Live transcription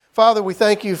Father, we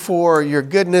thank you for your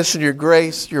goodness and your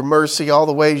grace, your mercy, all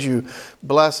the ways you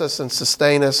bless us and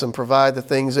sustain us and provide the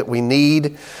things that we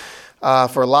need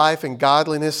for life and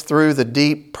godliness through the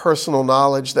deep personal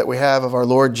knowledge that we have of our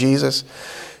Lord Jesus.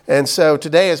 And so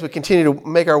today, as we continue to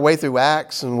make our way through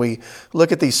Acts and we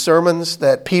look at these sermons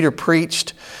that Peter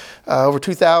preached over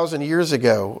 2,000 years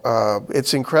ago,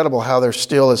 it's incredible how they're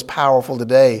still as powerful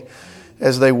today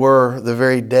as they were the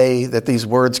very day that these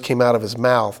words came out of his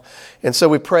mouth. And so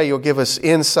we pray you'll give us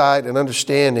insight and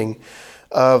understanding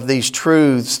of these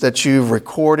truths that you've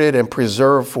recorded and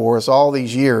preserved for us all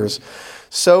these years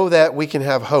so that we can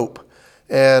have hope.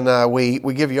 And we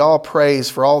give you all praise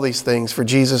for all these things for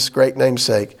Jesus' great name's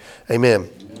sake. Amen.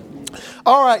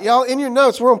 All right, y'all, in your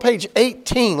notes, we're on page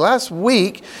 18. Last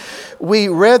week, we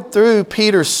read through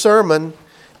Peter's sermon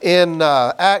in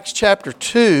Acts chapter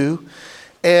 2.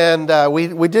 And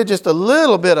we did just a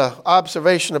little bit of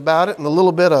observation about it and a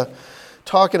little bit of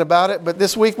talking about it. But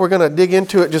this week we're going to dig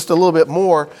into it just a little bit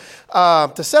more.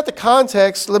 To set the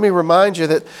context, let me remind you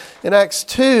that in Acts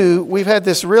 2, we've had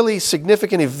this really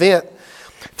significant event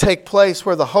take place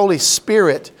where the Holy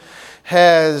Spirit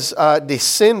has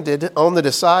descended on the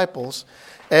disciples.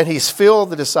 And he's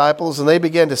filled the disciples and they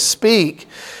began to speak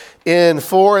in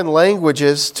foreign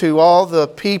languages to all the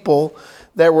people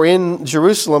that were in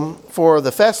Jerusalem for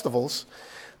the festivals.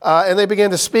 And they began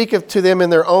to speak to them in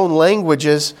their own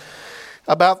languages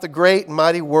about the great and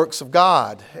mighty works of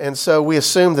God. And so we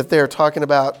assume that they're talking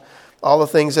about all the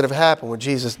things that have happened with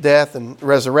Jesus' death and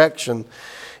resurrection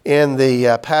in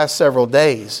the past several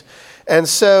days. And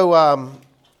so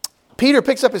Peter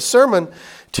picks up his sermon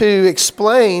to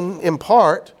explain in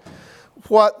part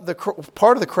what the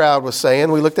part of the crowd was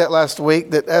saying. We looked at last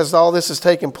week that as all this is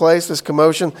taking place, this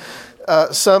commotion,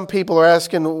 some people are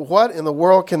asking, what in the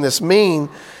world can this mean?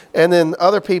 And then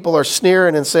other people are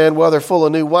sneering and saying, well, they're full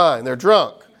of new wine. They're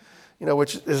drunk,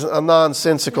 which is a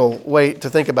nonsensical way to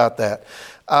think about that.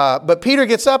 But Peter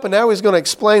gets up and now he's going to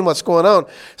explain what's going on.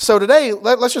 So today,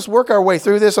 let's just work our way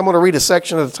through this. I'm going to read a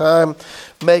section at a time,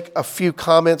 make a few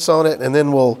comments on it, and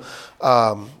then we'll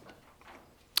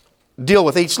deal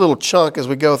with each little chunk as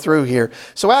we go through here.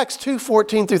 So Acts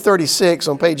 2:14 through 36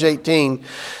 on page 18,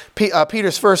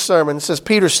 Peter's first sermon says,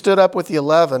 Peter stood up with the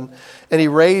 11 and he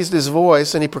raised his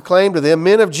voice and he proclaimed to them,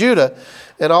 men of Judah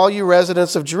and all you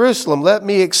residents of Jerusalem, let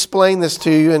me explain this to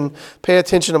you and pay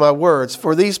attention to my words.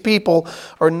 For these people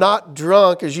are not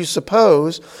drunk as you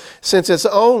suppose, since it's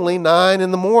only 9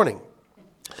 a.m.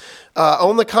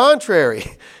 On the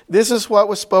contrary, this is what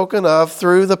was spoken of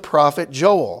through the prophet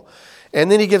Joel. And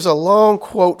then he gives a long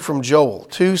quote from Joel,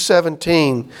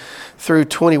 2:17 through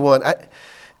 21.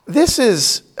 The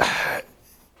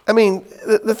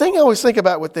thing I always think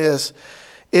about with this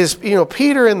is,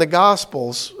 Peter in the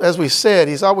Gospels, as we said,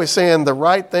 he's always saying the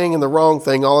right thing and the wrong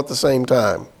thing all at the same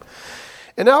time.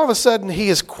 And all of a sudden he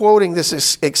is quoting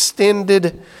this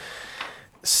extended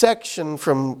section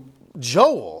from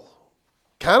Joel,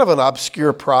 kind of an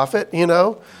obscure prophet,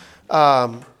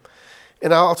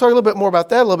 And I'll talk a little bit more about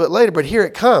that a little bit later, but here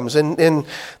it comes. And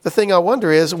the thing I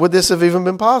wonder is, would this have even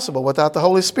been possible without the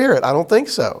Holy Spirit? I don't think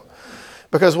so.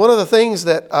 Because one of the things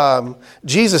that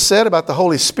Jesus said about the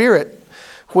Holy Spirit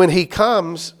when he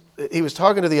comes, he was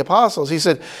talking to the apostles, he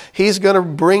said, he's going to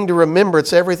bring to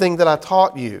remembrance everything that I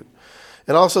taught you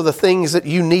and also the things that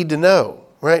you need to know.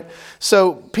 Right?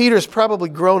 So Peter's probably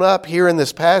grown up here in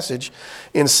this passage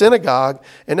in synagogue,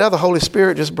 and now the Holy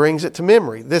Spirit just brings it to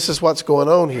memory. This is what's going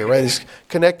on here, right? He's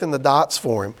connecting the dots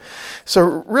for him. So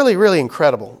really, really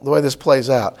incredible the way this plays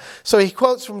out. So he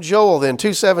quotes from Joel then,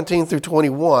 2:17 through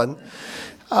 21.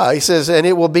 He says, and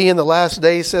it will be in the last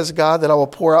days, says God, that I will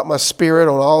pour out my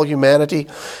spirit on all humanity.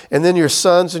 And then your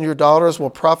sons and your daughters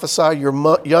will prophesy. Your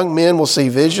young men will see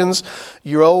visions.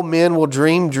 Your old men will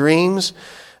dream dreams.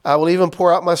 I will even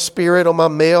pour out my spirit on my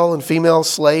male and female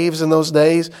slaves in those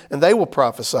days, and they will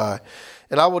prophesy.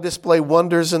 And I will display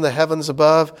wonders in the heavens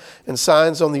above and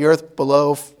signs on the earth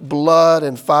below, blood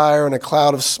and fire and a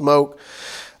cloud of smoke.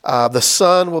 The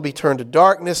sun will be turned to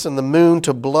darkness and the moon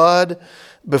to blood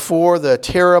before the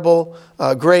terrible,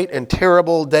 great and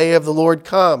terrible day of the Lord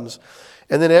comes.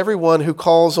 And then everyone who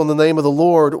calls on the name of the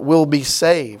Lord will be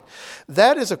saved.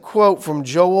 That is a quote from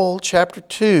Joel chapter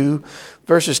 2,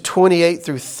 verses 28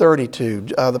 through 32,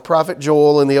 the prophet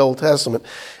Joel in the Old Testament.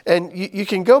 And you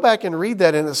can go back and read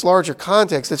that in its larger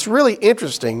context. It's really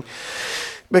interesting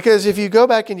because if you go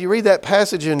back and you read that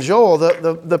passage in Joel,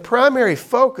 the primary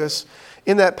focus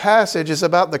in that passage is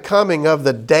about the coming of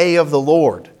the day of the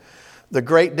Lord, the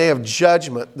great day of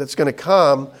judgment that's going to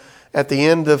come at the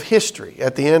end of history,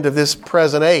 at the end of this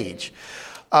present age.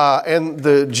 And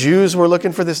the Jews were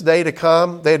looking for this day to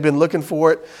come. They had been looking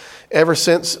for it ever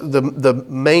since the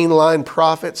mainline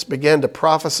prophets began to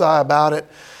prophesy about it.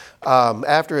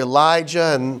 After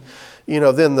Elijah and,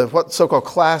 then the what so-called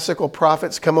classical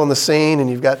prophets come on the scene, and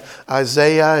you've got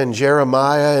Isaiah and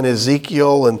Jeremiah and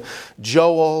Ezekiel and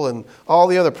Joel and all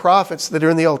the other prophets that are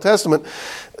in the Old Testament,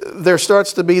 there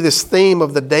starts to be this theme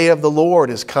of the day of the Lord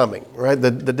is coming, right?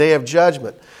 The day of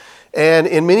judgment. And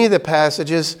in many of the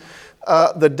passages,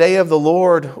 the day of the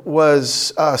Lord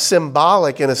was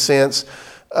symbolic, in a sense,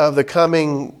 of the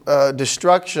coming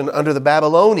destruction under the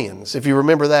Babylonians, if you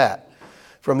remember that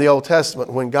from the Old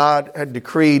Testament, when God had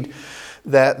decreed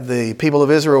that the people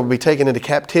of Israel would be taken into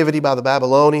captivity by the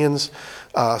Babylonians.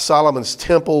 Solomon's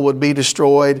temple would be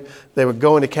destroyed. They would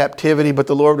go into captivity, but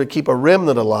the Lord would keep a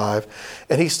remnant alive.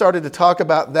 And he started to talk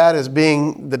about that as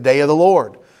being the day of the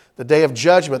Lord, the day of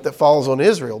judgment that falls on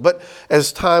Israel. But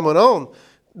as time went on,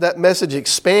 that message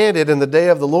expanded, and the day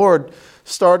of the Lord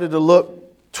started to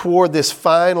look toward this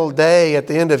final day at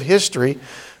the end of history,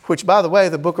 which, by the way,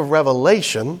 the book of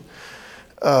Revelation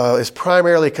is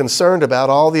primarily concerned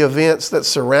about, all the events that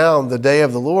surround the day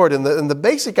of the Lord. And the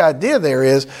basic idea there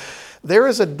is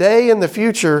a day in the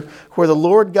future where the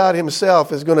Lord God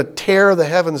himself is going to tear the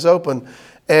heavens open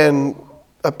and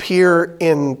appear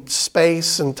in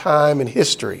space and time and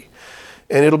history.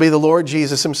 And it'll be the Lord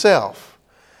Jesus himself.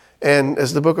 And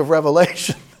as the book of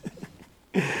Revelation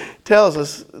tells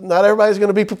us, not everybody's going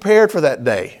to be prepared for that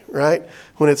day, right?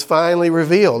 When it's finally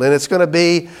revealed. And it's going to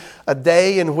be a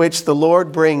day in which the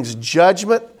Lord brings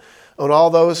judgment on all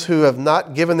those who have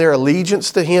not given their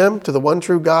allegiance to him, to the one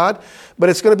true God. But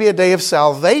it's going to be a day of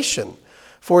salvation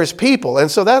for his people. And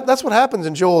so that's what happens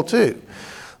in Joel 2.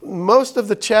 Most of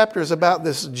the chapter is about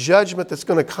this judgment that's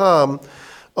going to come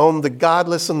on the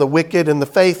godless and the wicked and the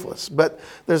faithless. But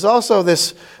there's also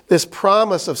this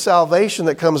promise of salvation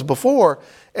that comes before.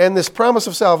 And this promise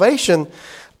of salvation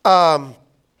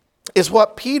is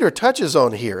what Peter touches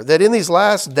on here, that in these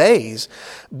last days,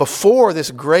 before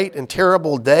this great and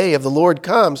terrible day of the Lord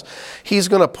comes, he's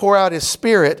going to pour out his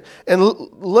Spirit, and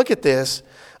look at this,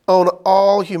 on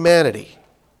all humanity.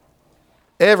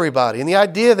 Everybody. And the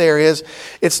idea there is,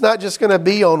 it's not just going to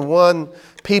be on one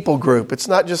people group. It's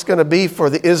not just going to be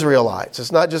for the Israelites.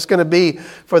 It's not just going to be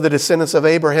for the descendants of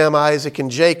Abraham, Isaac,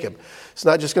 and Jacob. It's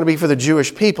not just going to be for the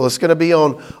Jewish people. It's going to be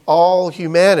on all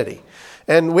humanity.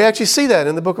 And we actually see that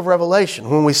in the book of Revelation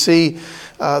when we see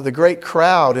the great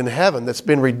crowd in heaven that's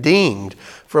been redeemed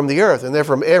from the earth. And they're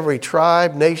from every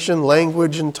tribe, nation,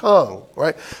 language, and tongue,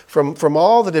 right? From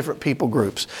all the different people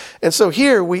groups. And so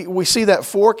here we see that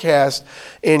forecast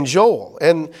in Joel.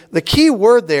 And the key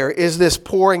word there is this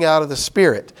pouring out of the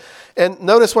Spirit. And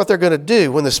notice what they're going to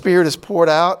do when the Spirit is poured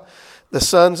out. The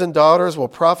sons and daughters will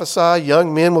prophesy.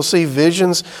 Young men will see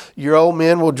visions. Your old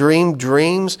men will dream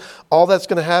dreams. All that's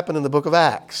going to happen in the book of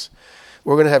Acts.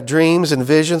 We're going to have dreams and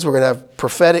visions. We're going to have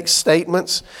prophetic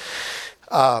statements.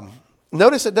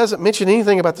 Notice it doesn't mention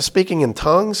anything about the speaking in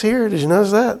tongues here. Did you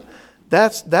notice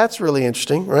that? That's really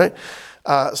interesting, right?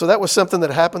 So that was something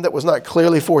that happened that was not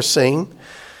clearly foreseen,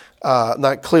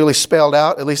 not clearly spelled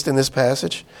out, at least in this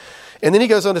passage. And then he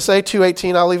goes on to say,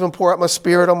 2:18, I'll even pour out my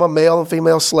Spirit on my male and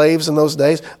female slaves in those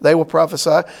days. They will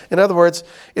prophesy. In other words,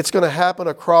 it's going to happen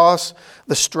across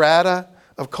the strata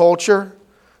of culture,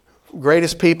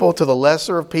 greatest people to the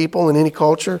lesser of people in any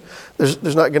culture.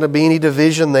 There's not going to be any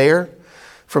division there,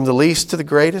 from the least to the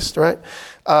greatest, right?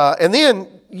 And then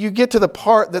you get to the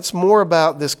part that's more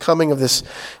about this coming of this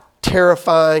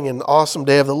terrifying and awesome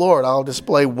day of the Lord. I'll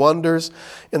display wonders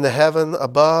in the heaven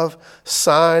above,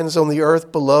 signs on the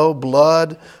earth below,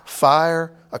 blood,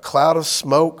 fire, a cloud of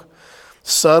smoke.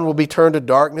 Sun will be turned to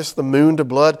darkness, the moon to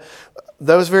blood.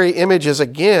 Those very images,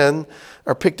 again,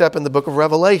 are picked up in the book of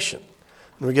Revelation.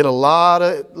 And we get a lot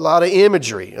of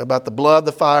imagery about the blood,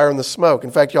 the fire, and the smoke.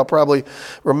 In fact, y'all probably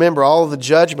remember all of the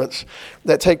judgments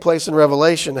that take place in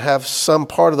Revelation have some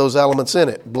part of those elements in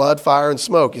it. Blood, fire, and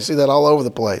smoke. You see that all over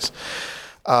the place.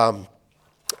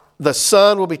 The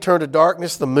sun will be turned to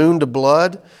darkness, the moon to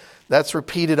blood. That's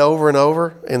repeated over and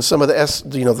over in some of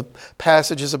the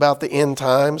passages about the end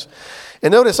times.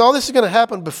 And notice, all this is going to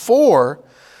happen before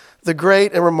the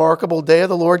great and remarkable day of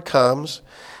the Lord comes.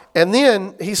 And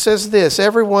then he says this,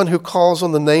 everyone who calls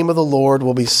on the name of the Lord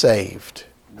will be saved.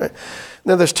 Right?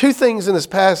 Now, there's two things in this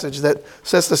passage that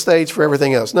sets the stage for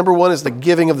everything else. Number one is the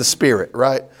giving of the Spirit,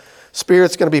 right?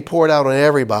 Spirit's going to be poured out on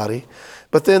everybody.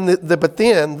 But then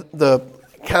the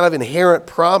kind of inherent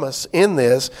promise in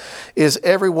this is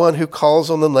everyone who calls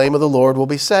on the name of the Lord will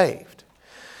be saved.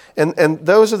 And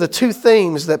those are the two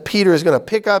themes that Peter is going to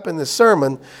pick up in this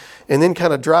sermon and then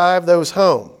kind of drive those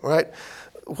home, right?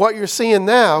 what you're seeing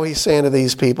now, he's saying to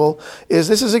these people, is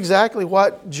this is exactly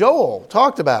what Joel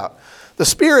talked about. The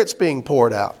Spirit's being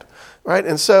poured out, right?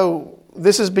 And so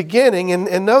this is beginning,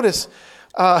 and notice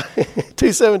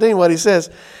 2:17 what he says,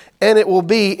 and it will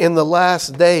be in the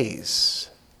last days,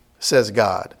 says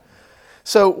God.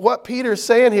 So what Peter's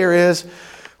saying here is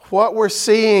what we're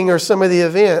seeing are some of the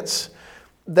events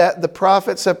that the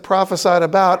prophets have prophesied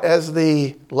about as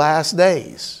the last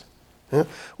days. Yeah?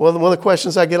 One of the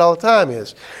questions I get all the time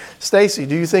is, Stacy,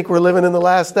 do you think we're living in the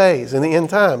last days, in the end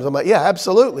times? I'm like, yeah,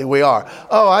 absolutely we are.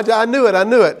 Oh, I knew it.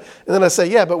 And then I say,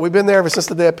 yeah, but we've been there ever since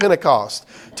the day of Pentecost,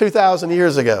 2,000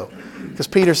 years ago. Because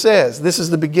Peter says this is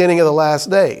the beginning of the last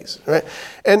days, right?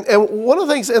 And one of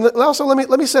the things, and also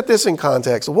let me set this in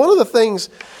context. One of the things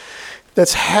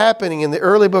that's happening in the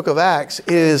early book of Acts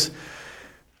is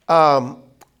the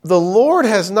Lord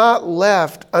has not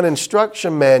left an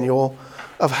instruction manual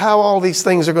of how all these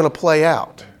things are going to play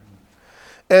out.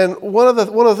 And one of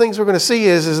the things we're going to see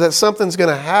is that something's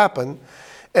going to happen,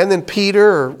 and then Peter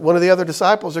or one of the other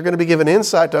disciples are going to be given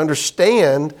insight to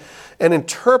understand and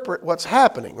interpret what's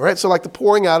happening, right? So like the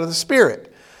pouring out of the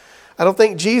Spirit. I don't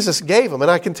think Jesus gave them, and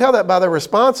I can tell that by their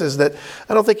responses, that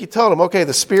I don't think he told them, okay,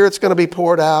 the Spirit's going to be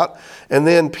poured out, and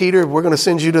then Peter, we're going to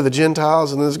send you to the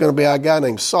Gentiles, and there's going to be a guy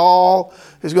named Saul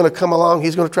who's going to come along.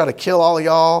 He's going to try to kill all of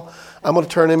y'all. I'm going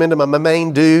to turn him into my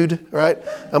main dude, right?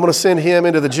 I'm going to send him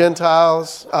into the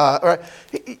Gentiles. Right?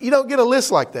 You don't get a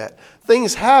list like that.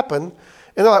 Things happen,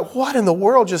 and they're like, what in the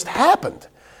world just happened?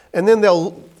 And then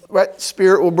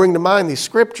Spirit will bring to mind these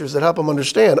scriptures that help them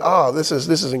understand, this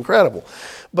is incredible.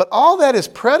 But all that is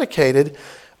predicated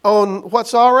on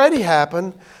what's already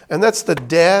happened, and that's the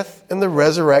death and the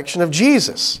resurrection of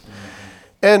Jesus.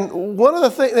 And one of the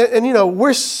things, and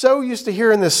we're so used to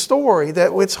hearing this story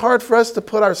that it's hard for us to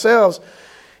put ourselves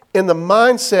in the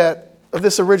mindset of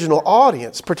this original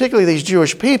audience, particularly these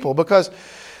Jewish people, because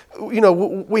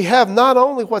we have not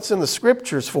only what's in the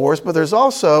scriptures for us, but there's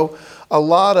also a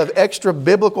lot of extra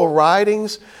biblical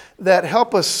writings that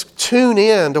help us tune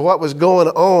in to what was going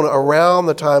on around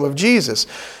the time of Jesus.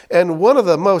 And one of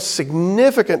the most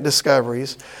significant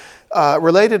discoveries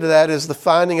related to that is the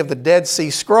finding of the Dead Sea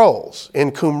Scrolls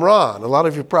in Qumran. A lot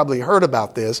of you probably heard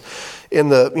about this. In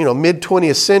the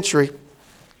mid-20th century,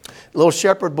 a little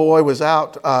shepherd boy was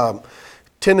out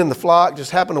tending the flock, just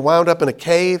happened to wind up in a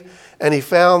cave, and he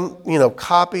found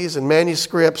copies and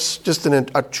manuscripts, just in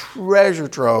a treasure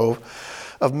trove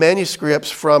of manuscripts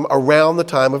from around the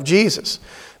time of Jesus.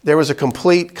 There was a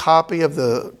complete copy of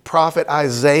the prophet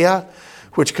Isaiah,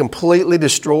 which completely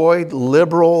destroyed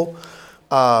liberal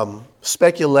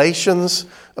speculations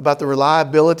about the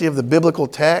reliability of the biblical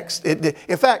text.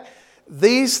 In fact,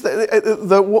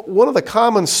 one of the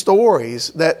common stories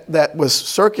that was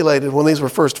circulated when these were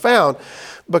first found,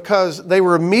 because they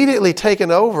were immediately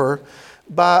taken over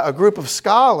by a group of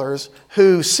scholars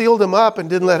who sealed them up and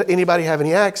didn't let anybody have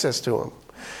any access to them.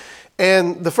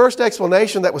 And the first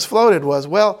explanation that was floated was,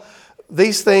 well,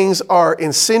 these things are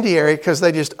incendiary because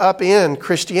they just upend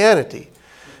Christianity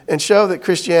and show that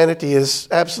Christianity is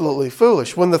absolutely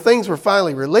foolish. When the things were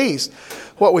finally released,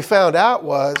 what we found out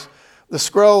was the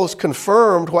scrolls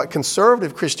confirmed what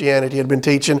conservative Christianity had been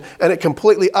teaching, and it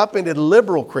completely upended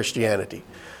liberal Christianity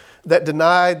that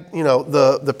denied,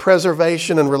 the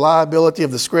preservation and reliability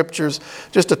of the scriptures,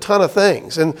 just a ton of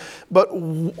things. But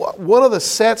one of the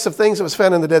sets of things that was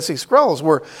found in the Dead Sea Scrolls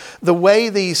were the way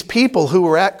these people who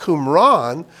were at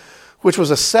Qumran, which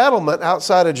was a settlement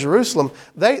outside of Jerusalem,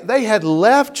 they had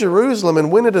left Jerusalem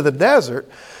and went into the desert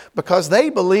because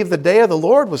they believed the day of the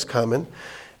Lord was coming.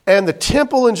 And the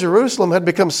temple in Jerusalem had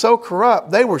become so corrupt,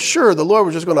 they were sure the Lord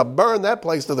was just going to burn that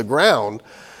place to the ground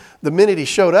the minute he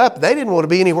showed up. They didn't want to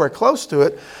be anywhere close to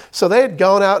it. So they had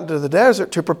gone out into the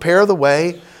desert to prepare the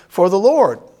way for the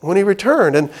Lord when he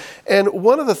returned. And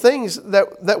one of the things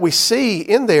that we see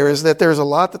in there is that there's a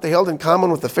lot that they held in common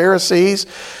with the Pharisees,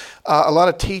 a lot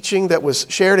of teaching that was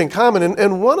shared in common.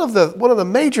 And one of the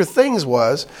major things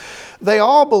was they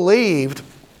all believed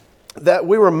that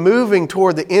we were moving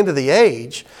toward the end of the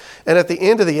age. And at the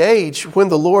end of the age, when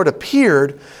the Lord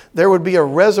appeared, there would be a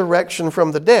resurrection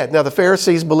from the dead. Now, the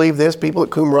Pharisees believed this. People at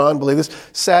Qumran believed this.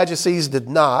 Sadducees did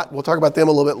not. We'll talk about them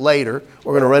a little bit later.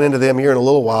 We're going to run into them here in a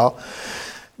little while.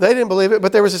 They didn't believe it,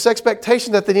 but there was this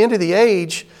expectation that at the end of the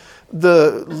age,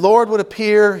 the Lord would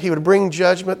appear. He would bring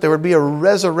judgment. There would be a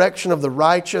resurrection of the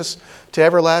righteous to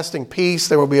everlasting peace.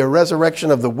 There would be a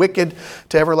resurrection of the wicked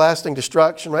to everlasting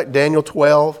destruction, right? Daniel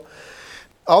 12.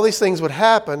 All these things would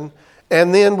happen.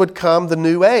 And then would come the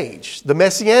new age, the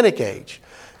Messianic age.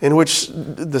 in which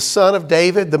the son of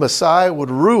David, the Messiah,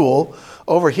 would rule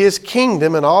over his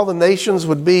kingdom and all the nations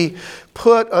would be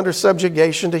put under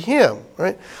subjugation to him,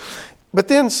 right? But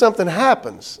then something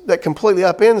happens that completely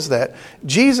upends that.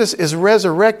 Jesus is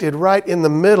resurrected right in the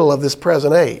middle of this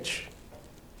present age,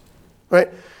 right?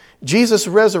 Jesus'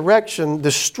 resurrection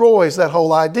destroys that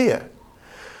whole idea.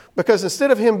 Because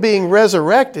instead of him being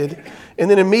resurrected and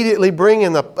then immediately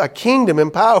bringing a kingdom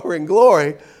and power and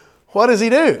glory, what does he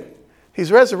do? He's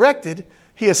resurrected,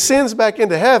 he ascends back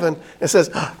into heaven and says,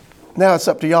 now it's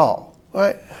up to y'all,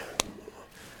 right?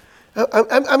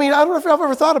 I mean, I don't know if I've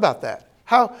ever thought about that.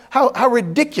 How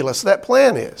ridiculous that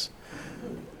plan is.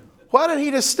 Why didn't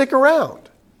he just stick around,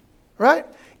 right?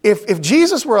 If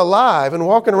Jesus were alive and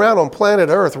walking around on planet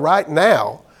Earth right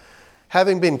now,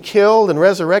 having been killed and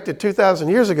resurrected 2,000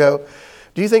 years ago,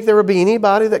 do you think there would be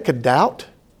anybody that could doubt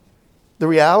the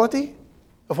reality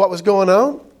of what was going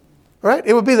on? Right?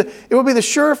 It would be the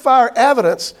surefire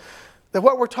evidence that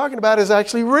what we're talking about is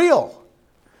actually real.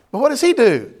 But what does he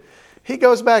do? He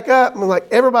goes back up and like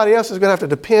everybody else is going to have to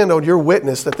depend on your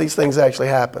witness that these things actually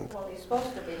happened. Well, he's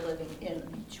supposed to be living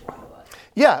in each one of us.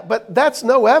 Yeah, but that's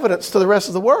no evidence to the rest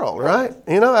of the world, right?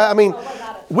 You know, I mean,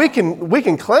 we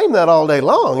can claim that all day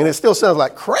long, and it still sounds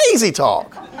like crazy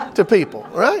talk to people,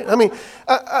 right? I mean,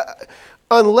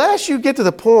 unless you get to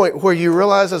the point where you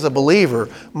realize as a believer,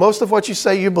 most of what you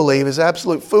say you believe is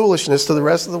absolute foolishness to the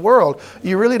rest of the world,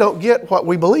 you really don't get what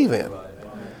we believe in,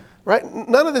 right?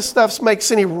 None of this stuff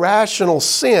makes any rational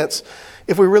sense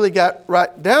if we really got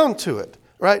right down to it,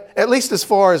 right? At least as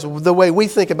far as the way we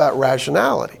think about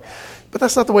rationality. But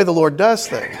that's not the way the Lord does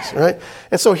things, right?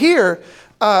 And so here,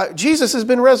 Jesus has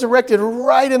been resurrected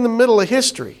right in the middle of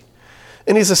history.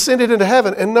 And he's ascended into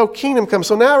heaven and no kingdom comes.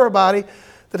 So now everybody,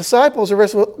 the disciples are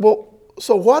resting. Well,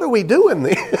 so what are we doing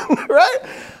then? Right?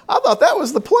 I thought that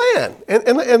was the plan.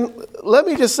 And let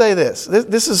me just say this.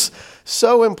 This is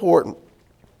so important.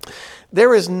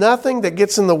 There is nothing that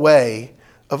gets in the way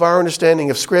of our understanding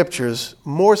of Scriptures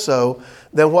more so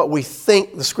than what we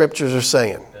think the Scriptures are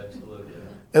saying. Absolutely.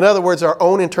 In other words, our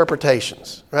own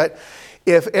interpretations, right?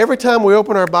 If every time we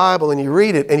open our Bible and you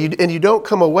read it and you don't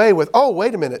come away with, oh,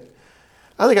 wait a minute,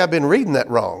 I think I've been reading that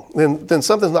wrong, then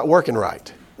something's not working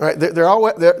right. Right?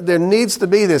 There needs to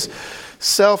be this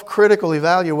self-critical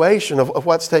evaluation of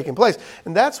what's taking place.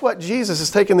 And that's what Jesus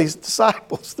is taking these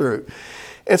disciples through.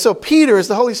 And so Peter, as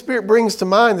the Holy Spirit brings to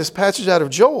mind this passage out of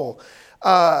Joel,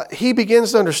 he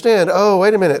begins to understand, oh,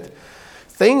 wait a minute,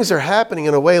 things are happening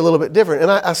in a way a little bit different. And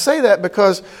I say that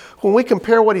because when we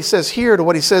compare what he says here to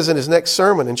what he says in his next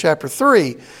sermon in chapter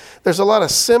 3, there's a lot of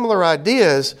similar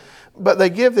ideas, but they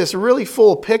give this really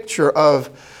full picture of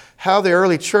how the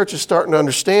early church is starting to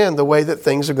understand the way that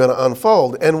things are going to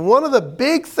unfold. And one of the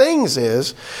big things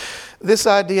is this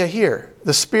idea here.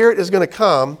 The Spirit is going to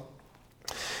come,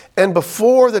 and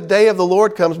before the day of the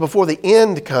Lord comes, before the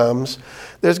end comes,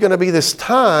 there's going to be this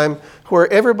time where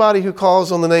everybody who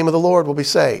calls on the name of the Lord will be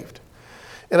saved.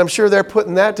 And I'm sure they're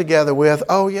putting that together with,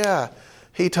 oh yeah,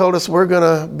 he told us we're going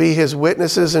to be his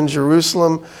witnesses in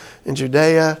Jerusalem, in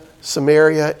Judea,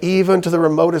 Samaria, even to the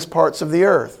remotest parts of the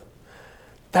earth.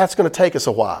 That's going to take us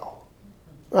a while,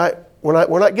 right? We're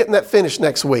not getting that finished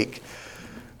next week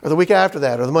or the week after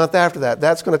that or the month after that.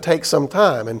 That's going to take some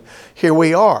time. And here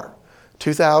we are,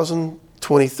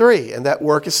 2023, and that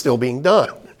work is still being done,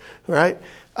 right?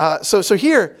 So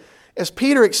here, as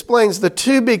Peter explains, the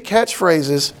two big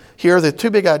catchphrases here, the two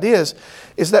big ideas,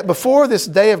 is that before this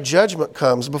day of judgment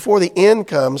comes, before the end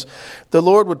comes, the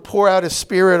Lord would pour out his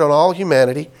Spirit on all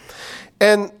humanity.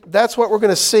 And that's what we're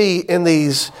going to see in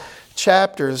these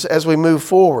chapters as we move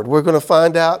forward. We're going to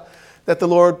find out that the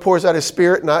Lord pours out his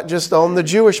Spirit not just on the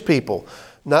Jewish people,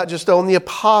 not just on the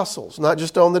apostles, not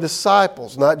just on the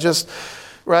disciples, not just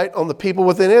right on the people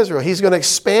within Israel. He's going to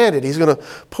expand it. He's going to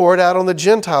pour it out on the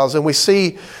Gentiles. And we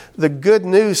see the good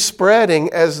news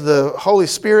spreading as the Holy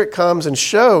Spirit comes and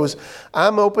shows,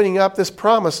 I'm opening up this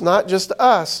promise not just to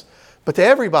us, but to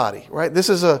everybody, right? This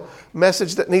is a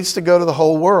message that needs to go to the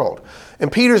whole world.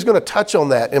 And Peter's going to touch on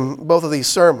that in both of these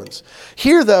sermons.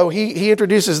 Here, though, he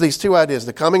introduces these two ideas,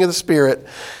 the coming of the Spirit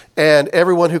and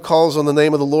everyone who calls on the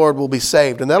name of the Lord will be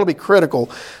saved. And that'll be critical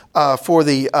for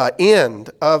the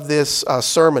end of this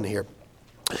sermon here.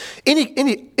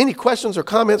 Any questions or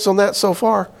comments on that so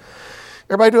far?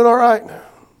 Everybody doing all right?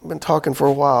 I've been talking for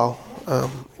a while.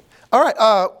 All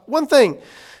right, one thing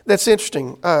that's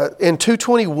interesting, in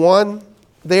 2:21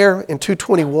 there, in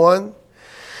 2:21,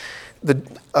 the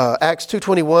Acts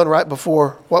 2:21, right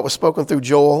before what was spoken through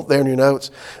Joel there in your notes,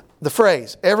 the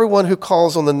phrase, everyone who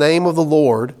calls on the name of the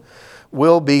Lord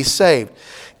will be saved.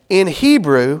 In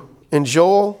Hebrew, in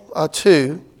Joel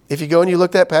 2, if you go and you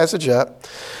look that passage up,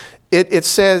 it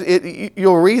says,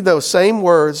 you'll read those same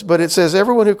words, but it says,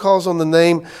 everyone who calls on the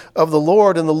name of the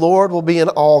Lord, and the Lord will be in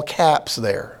all caps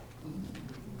there.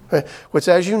 Okay? Which,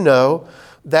 as you know,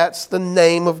 that's the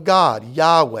name of God,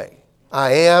 Yahweh.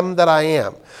 I am that I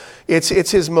am. It's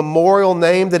his memorial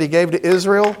name that he gave to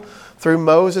Israel through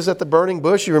Moses at the burning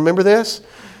bush. You remember this?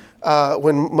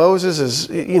 When Moses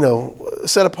is,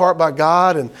 set apart by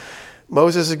God, and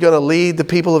Moses is going to lead the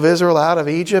people of Israel out of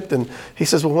Egypt. And he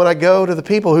says, well, when I go to the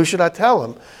people, who should I tell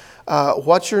them?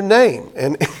 What's your name?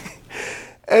 And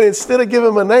and instead of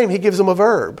giving them a name, he gives them a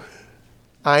verb.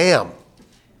 I am.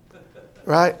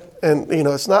 Right? And,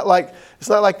 it's not like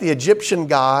the Egyptian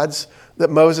gods that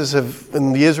Moses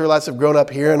and the Israelites have grown up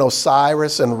here, and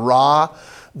Osiris and Ra.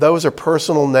 Those are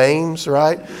personal names,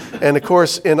 right? And of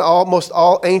course, in almost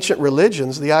all ancient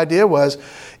religions, the idea was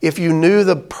if you knew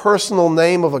the personal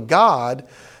name of a god,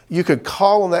 you could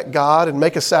call on that god and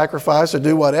make a sacrifice or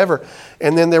do whatever.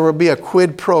 And then there would be a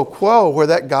quid pro quo where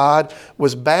that god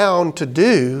was bound to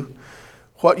do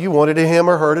what you wanted him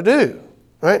or her to do,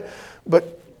 right?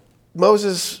 But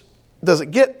Moses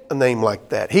doesn't get a name like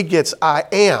that. He gets I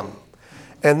am.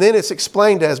 And then it's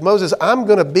explained as, Moses, I'm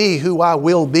going to be who I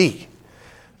will be.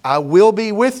 I will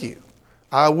be with you.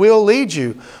 I will lead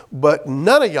you. But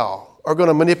none of y'all are going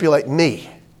to manipulate me.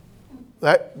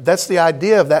 That's the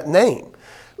idea of that name.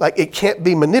 Like, it can't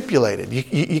be manipulated.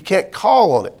 You can't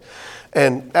call on it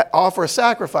and offer a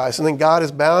sacrifice, and then God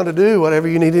is bound to do whatever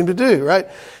you need him to do, right?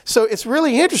 So it's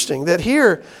really interesting that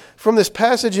here from this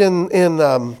passage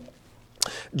in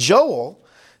Joel,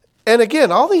 and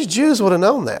again, all these Jews would have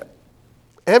known that.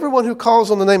 Everyone who calls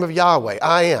on the name of Yahweh,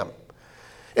 I am.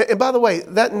 And by the way,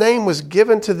 that name was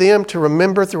given to them to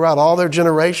remember throughout all their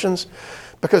generations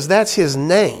because that's his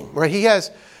name, right?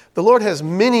 The Lord has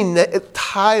many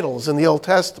titles in the Old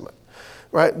Testament,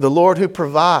 right? The Lord who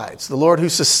provides, the Lord who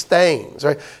sustains,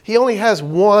 right? He only has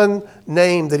one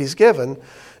name that he's given,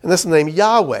 and that's the name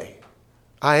Yahweh.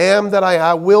 I am that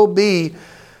I will be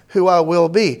who I will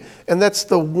be. And that's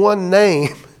the one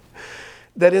name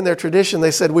that in their tradition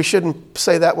they said we shouldn't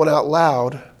say that one out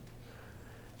loud.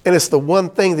 And it's the one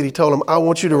thing that he told them, I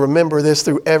want you to remember this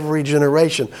through every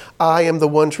generation. I am the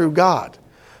one true God.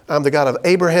 I'm the God of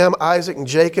Abraham, Isaac, and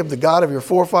Jacob, the God of your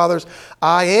forefathers.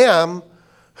 I am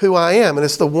who I am. And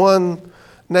it's the one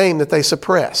name that they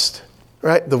suppressed,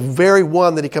 right? The very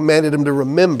one that he commanded them to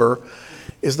remember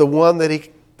is the one that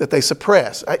they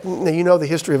suppressed. You know the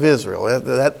history of Israel,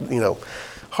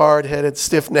 hard-headed,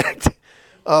 stiff-necked,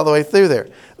 all the way through there.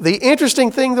 The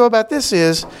interesting thing, though, about this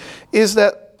is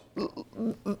that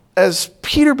as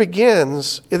Peter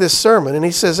begins this sermon, and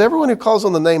he says, everyone who calls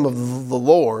on the name of the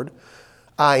Lord,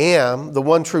 I am, the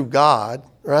one true God,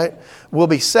 right, will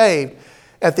be saved.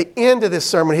 At the end of this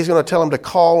sermon, he's going to tell them to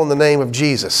call on the name of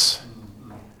Jesus,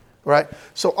 right?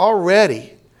 So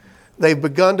already they've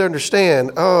begun to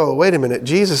understand, oh, wait a minute,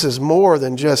 Jesus is more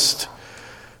than just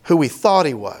who we thought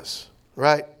he was,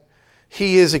 right?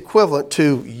 He is equivalent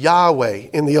to Yahweh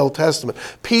in the Old Testament.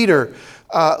 Peter,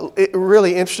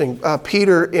 really interesting,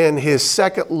 Peter in his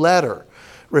second letter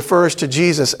refers to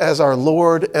Jesus as our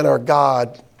Lord and our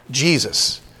God,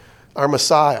 Jesus, our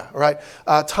Messiah, right?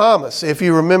 Thomas, if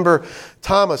you remember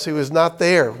Thomas, who was not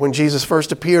there when Jesus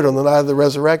first appeared on the night of the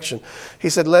resurrection. He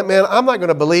said, man, I'm not going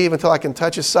to believe until I can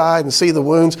touch his side and see the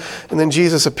wounds. And then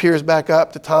Jesus appears back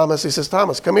up to Thomas. He says,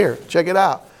 Thomas, come here, check it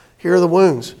out. Here are the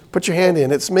wounds. Put your hand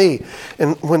in. It's me.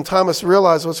 And when Thomas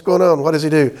realized what's going on, what does he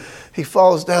do? He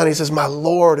falls down. He says, my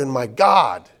Lord and my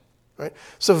God. Right?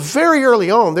 So very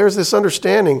early on, there's this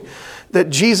understanding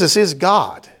that Jesus is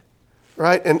God.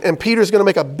 Right? And Peter's going to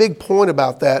make a big point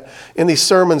about that in these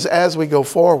sermons as we go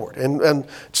forward. And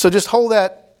so just hold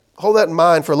that in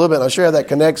mind for a little bit. I'll share how that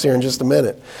connects here in just a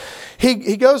minute.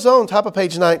 He goes on, top of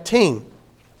page 19.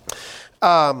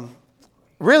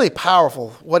 Really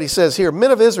powerful what he says here. Men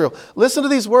of Israel, listen to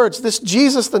these words. This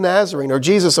Jesus the Nazarene, or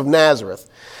Jesus of Nazareth,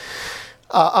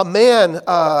 a man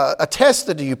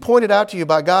attested to you, pointed out to you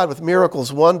by God with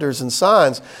miracles, wonders, and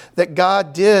signs that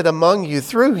God did among you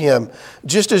through him,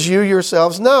 just as you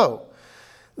yourselves know.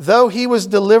 Though he was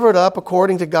delivered up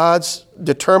according to God's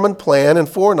determined plan and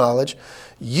foreknowledge,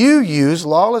 you used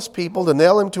lawless people to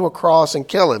nail him to a cross and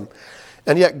kill him.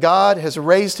 And yet God has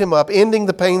raised him up, ending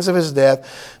the pains of his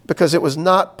death, because it was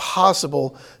not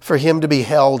possible for him to be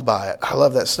held by it. I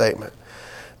love that statement.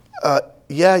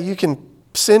 You can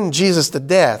send Jesus to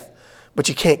death, but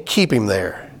you can't keep him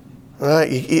there.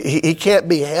 Right? He can't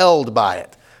be held by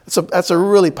it. That's a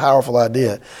really powerful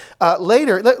idea.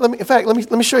 Later,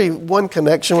 let me show you one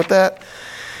connection with that.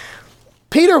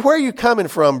 Peter, where are you coming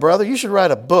from, brother? You should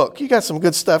write a book. You got some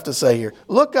good stuff to say here.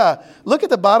 Look at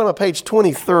the bottom of page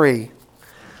 23.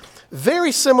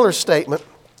 Very similar statement.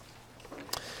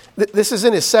 This is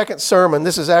in his second sermon.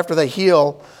 This is after they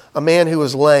heal a man who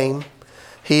was lame,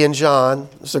 he and John.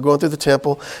 So they're going through the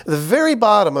temple. At the very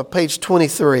bottom of page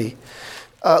 23,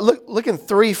 look in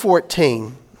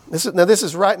 3:14. This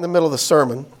is right in the middle of the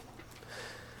sermon.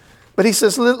 But he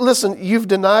says, listen, you've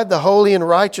denied the holy and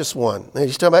righteous one. And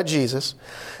he's talking about Jesus.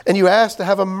 And you asked to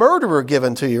have a murderer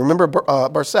given to you. Remember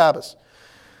Barabbas,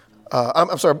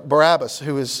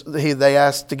 who they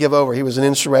asked to give over. He was an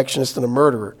insurrectionist and a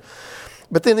murderer.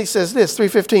 But then he says this,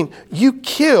 3:15, you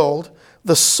killed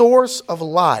the source of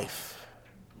life.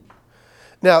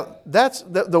 Now, that's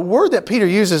the word that Peter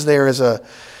uses there is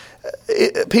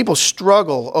people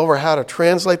struggle over how to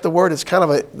translate the word. It's kind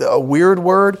of a weird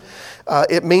word.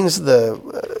 It means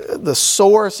the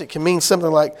source. It can mean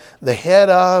something like the head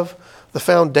of, the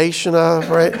foundation of,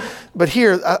 right? But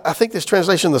here, I think this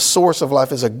translation, the source of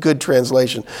life, is a good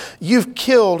translation. You've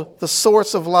killed the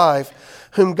source of life,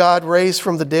 whom God raised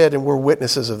from the dead, and we're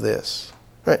witnesses of this,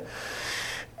 right?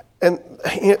 And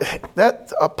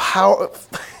that's a power.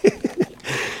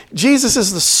 Jesus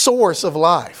is the source of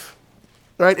life.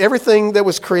 Right? Everything that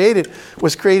was created,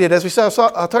 as we saw,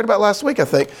 I talked about last week, I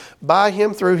think, by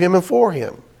Him, through Him, and for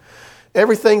Him.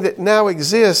 Everything that now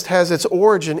exists has its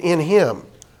origin in Him.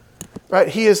 Right?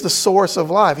 He is the source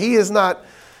of life. He is not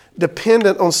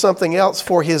dependent on something else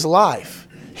for His life.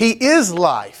 He is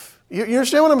life. You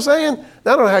understand what I'm saying? I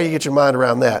don't know how you get your mind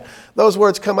around that. Those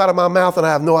words come out of my mouth and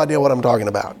I have no idea what I'm talking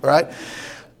about. Right?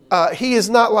 He is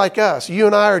not like us. You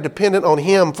and I are dependent on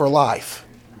Him for life.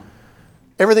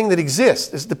 Everything that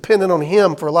exists is dependent on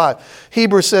Him for life.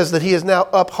 Hebrews says that He is now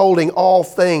upholding all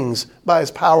things by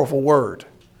His powerful word.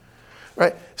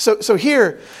 Right? So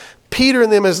here, Peter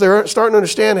and them, as they're starting to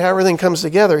understand how everything comes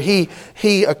together, he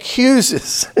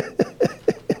accuses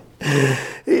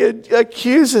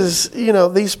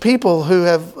these people who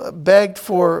have begged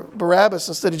for Barabbas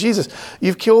instead of Jesus.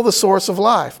 You've killed the source of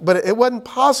life. But it wasn't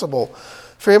possible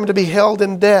for Him to be held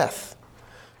in death.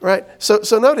 Right?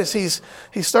 So notice he's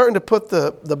starting to put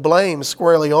the blame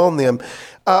squarely on them.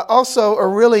 Also, a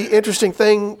really interesting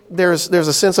thing, there's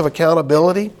a sense of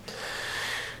accountability.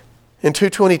 In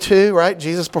 2:22, right,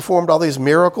 Jesus performed all these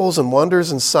miracles and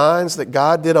wonders and signs that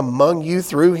God did among you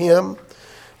through Him,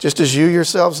 just as you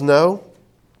yourselves know.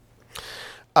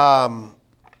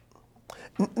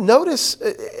 Notice,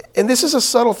 and this is a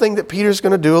subtle thing that Peter's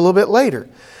going to do a little bit later.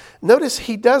 Notice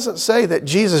he doesn't say that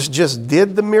Jesus just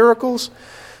did the miracles,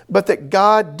 but that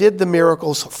God did the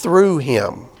miracles through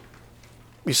Him.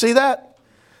 You see that?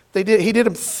 He did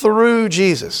them through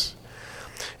Jesus.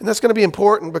 And that's going to be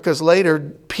important because later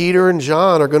Peter and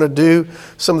John are going to do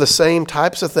some of the same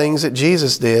types of things that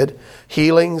Jesus did,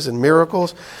 healings and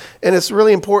miracles. And it's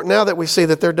really important now that we see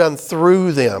that they're done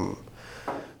through them,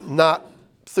 not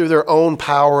through their own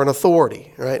power and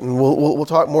authority, right? And we'll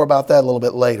talk more about that a little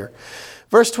bit later.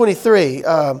 Verse 23,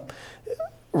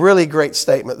 really great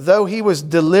statement. Though He was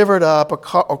delivered up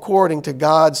according to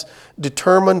God's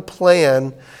determined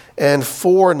plan and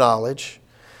foreknowledge,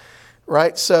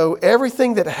 right? So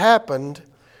everything that happened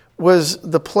was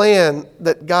the plan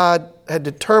that God had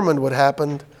determined would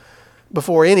happen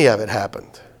before any of it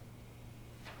happened.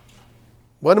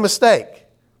 Wasn't a mistake,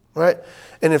 right?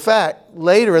 And in fact,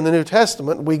 later in the New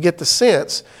Testament, we get the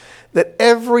sense that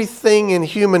everything in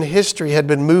human history had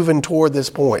been moving toward this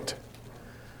point.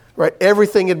 Right?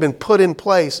 Everything had been put in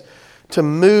place to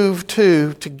move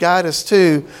to guide us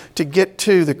to get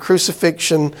to the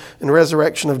crucifixion and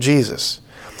resurrection of Jesus.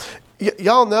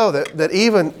 Y'all know that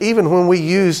even when we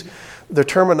use the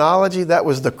terminology, that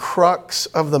was the crux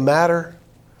of the matter,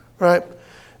 right?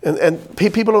 And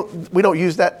people we don't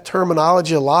use that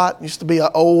terminology a lot. It used to be an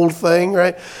old thing,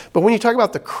 right? But when you talk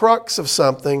about the crux of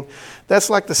something, that's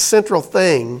like the central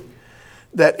thing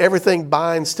that everything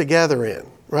binds together in.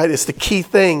 Right? It's the key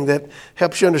thing that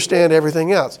helps you understand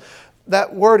everything else.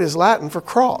 That word is Latin for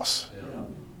cross. Yeah.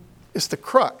 It's the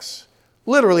crux.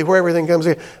 Literally where everything comes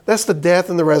in. That's the death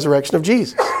and the resurrection of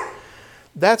Jesus.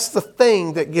 That's the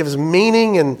thing that gives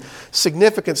meaning and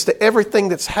significance to everything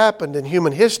that's happened in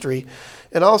human history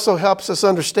and also helps us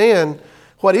understand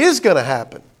what is going to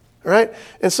happen. Right?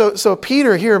 And so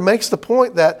Peter here makes the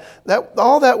point that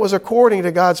all that was according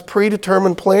to God's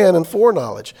predetermined plan and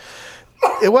foreknowledge.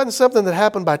 It wasn't something that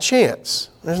happened by chance.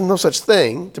 There's no such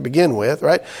thing to begin with,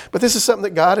 right? But this is something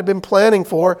that God had been planning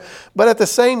for. But at the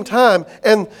same time,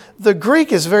 and the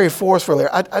Greek is very forceful there.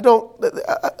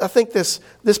 I think this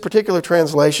particular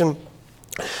translation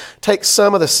take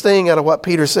some of the sting out of what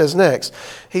Peter says next.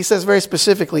 He says very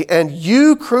specifically, and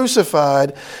you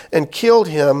crucified and killed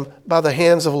him by the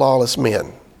hands of lawless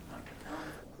men.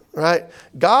 Right?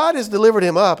 God has delivered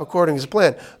him up according to his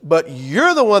plan, but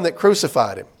you're the one that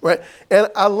crucified him. Right? And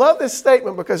I love this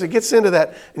statement because it gets into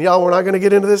that, and y'all, we're not going to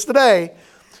get into this today,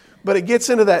 but it gets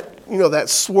into that, that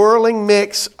swirling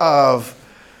mix of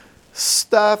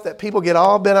stuff that people get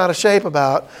all bent out of shape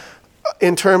about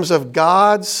in terms of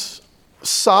God's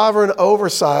sovereign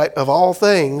oversight of all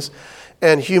things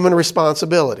and human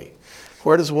responsibility.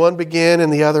 Where does one begin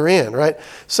and the other end, right?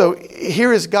 So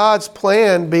here is God's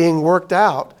plan being worked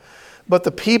out, but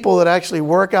the people that actually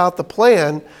work out the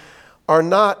plan are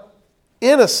not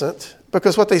innocent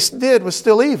because what they did was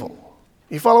still evil.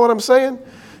 You follow what I'm saying?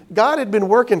 God had been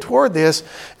working toward this,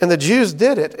 and the Jews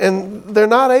did it, and they're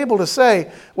not able to say,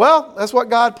 well, that's what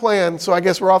God planned, so I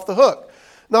guess we're off the hook.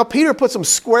 Now, Peter puts them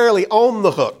squarely on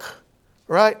the hook,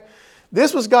 right?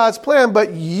 This was God's plan,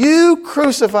 but you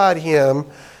crucified him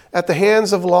at the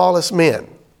hands of lawless men,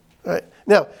 right?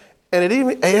 Now, and it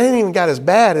ain't even got as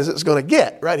bad as it's going to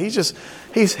get, right? He's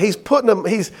putting them,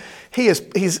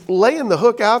 he's laying the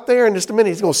hook out there. In just a minute,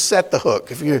 he's going to set the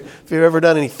hook. If you've ever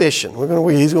done any fishing,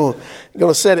 he's going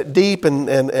to set it deep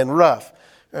and rough,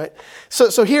 right?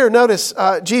 So here, notice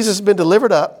Jesus has been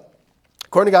delivered up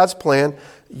according to God's plan.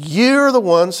 You're the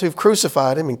ones who've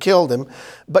crucified him and killed him,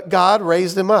 but God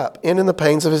raised him up, ending the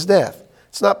pains of his death.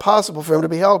 It's not possible for him to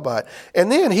be held by it.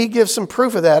 And then he gives some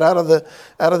proof of that out of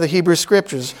the Hebrew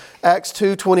Scriptures. Acts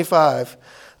 2:25,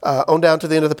 on down to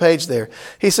the end of the page there.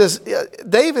 He says,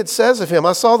 David says of him,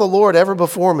 I saw the Lord ever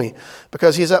before me.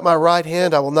 Because he's at my right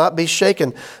hand, I will not be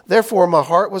shaken. Therefore my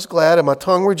heart was glad and my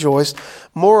tongue rejoiced.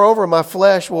 Moreover, my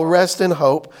flesh will rest in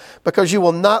hope, because you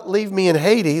will not leave me in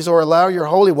Hades or allow your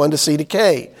Holy One to see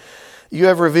decay. You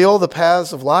have revealed the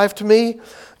paths of life to me.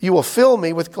 You will fill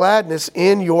me with gladness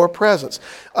in your presence.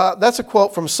 That's a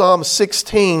quote from Psalm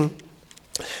 16,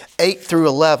 8 through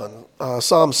 11.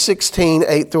 Psalm 16,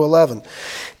 8 through 11.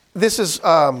 This is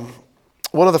one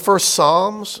of the first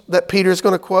Psalms that Peter's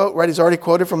going to quote, right? He's already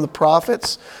quoted from the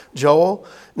prophets, Joel.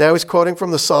 Now he's quoting from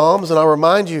the Psalms. And I'll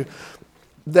remind you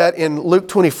that in Luke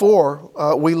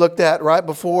 24, we looked at right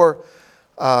before,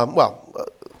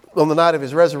 on the night of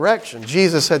his resurrection,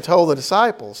 Jesus had told the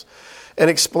disciples and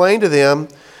explained to them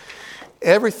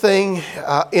everything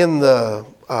in the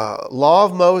law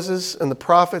of Moses and the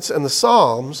prophets and the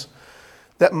Psalms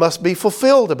that must be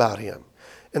fulfilled about him.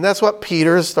 And that's what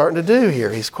Peter is starting to do here.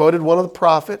 He's quoted one of the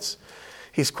prophets.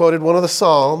 He's quoted one of the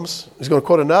Psalms. He's going to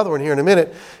quote another one here in a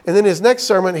minute. And then his next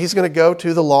sermon, he's going to go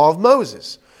to the law of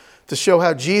Moses to show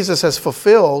how Jesus has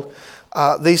fulfilled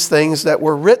these things that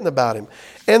were written about him.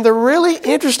 And the really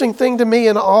interesting thing to me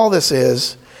in all this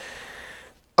is,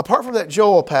 apart from that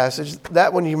Joel passage,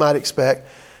 that one you might expect,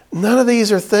 none of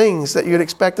these are things that you'd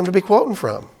expect them to be quoting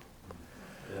from.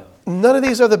 Yeah. None of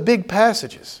these are the big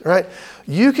passages, right?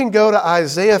 You can go to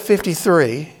Isaiah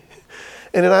 53,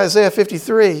 and in Isaiah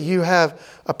 53, you have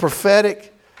a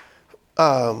prophetic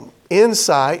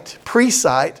insight,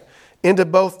 presight into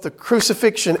both the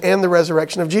crucifixion and the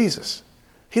resurrection of Jesus.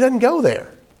 He doesn't go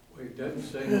there. Well, he doesn't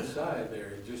say Messiah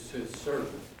there. He just says servant.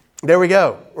 There we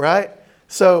go, right?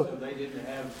 So they didn't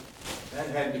have, that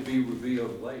had to be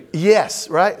revealed later. Yes,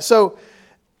 right? So,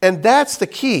 and that's the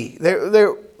key.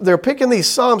 They're picking these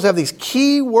Psalms, have these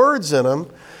key words in them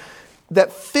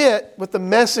that fit with the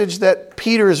message that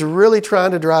Peter is really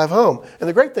trying to drive home. And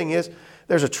the great thing is,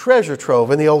 there's a treasure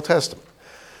trove in the Old Testament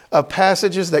of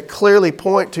passages that clearly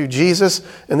point to Jesus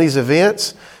and these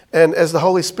events. And as the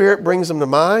Holy Spirit brings them to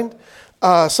mind,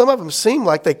 some of them seem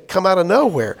like they come out of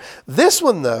nowhere. This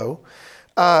one, though,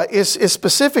 is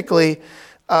specifically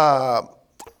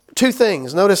two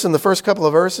things. Notice in the first couple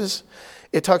of verses,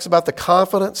 it talks about the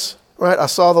confidence, right? I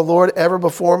saw the Lord ever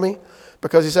before me.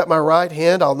 Because he's at my right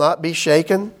hand, I'll not be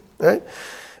shaken, right?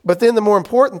 But then the more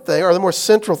important thing, or the more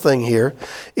central thing here,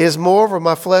 is moreover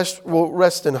my flesh will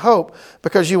rest in hope,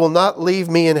 because you will not leave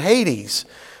me in Hades,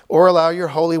 or allow your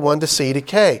Holy One to see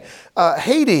decay.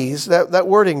 Hades, that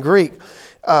word in Greek,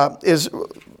 is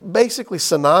basically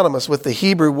synonymous with the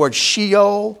Hebrew word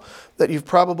Sheol, that you've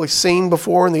probably seen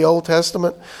before in the Old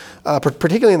Testament,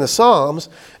 particularly in the Psalms,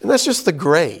 and that's just the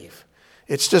grave.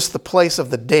 It's just the place of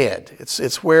the dead.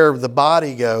 It's where the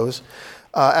body goes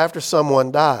after someone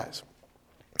dies.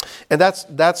 And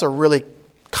that's a really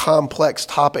complex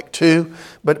topic too.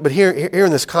 But here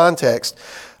in this context,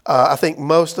 I think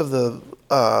most of the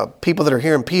people that are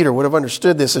hearing Peter would have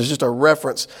understood this as just a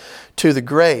reference to the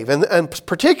grave. And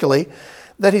particularly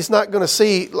that he's not going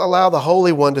to allow the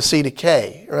Holy One to see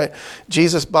decay, right?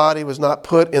 Jesus' body was not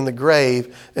put in the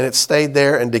grave and it stayed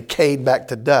there and decayed back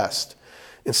to dust.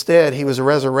 Instead, he was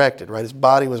resurrected, right? His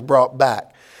body was brought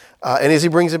back. And as he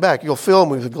brings it back, you'll fill him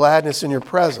with gladness in your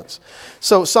presence.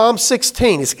 So Psalm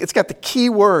 16, it's got the key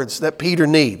words that Peter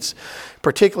needs,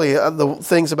 particularly the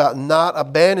things about not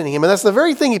abandoning him. And that's the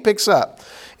very thing he picks up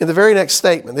in the very next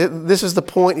statement. This is the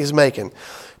point he's making.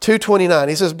 2:29,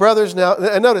 he says, brothers now,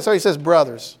 and notice how he says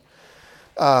brothers.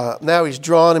 Now he's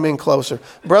drawing him in closer.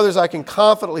 Brothers, I can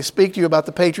confidently speak to you about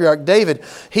the patriarch David.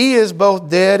 He is both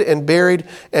dead and buried,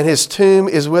 and his tomb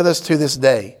is with us to this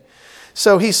day.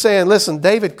 So he's saying, listen,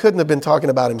 David couldn't have been talking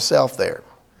about himself there,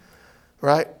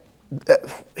 right?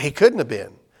 He couldn't have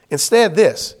been. Instead,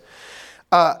 this,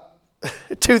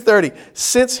 2:30,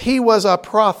 since he was a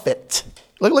prophet.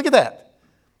 Look at that.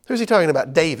 Who's he talking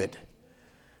about? David.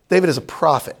 David is a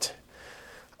prophet.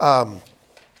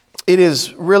 It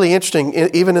is really interesting,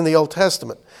 even in the Old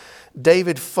Testament,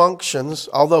 David functions,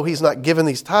 although he's not given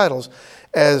these titles,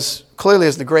 as clearly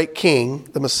as the great king,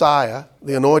 the Messiah,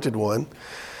 the anointed one.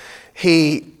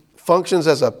 He functions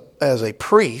as a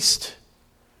priest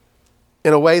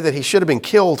in a way that he should have been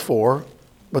killed for,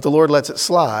 but the Lord lets it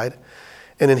slide.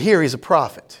 And in here, he's a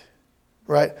prophet,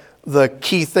 right? The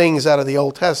key things out of the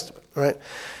Old Testament, right?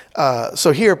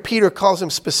 So here, Peter calls him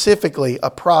specifically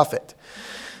a prophet.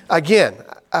 Again,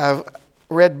 I've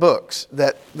read books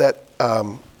that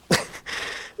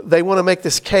they want to make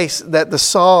this case that the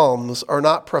Psalms are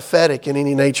not prophetic in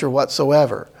any nature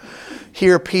whatsoever.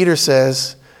 Here, Peter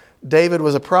says David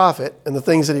was a prophet, and the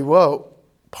things that he wrote,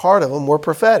 part of them were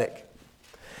prophetic.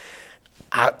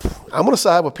 I'm going to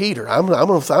side with Peter. I'm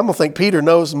going to think Peter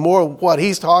knows more what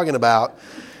he's talking about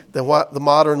than what the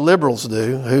modern liberals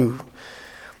do, who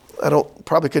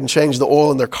probably couldn't change the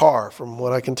oil in their car, from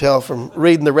what I can tell from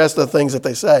reading the rest of the things that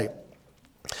they say.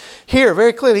 Here,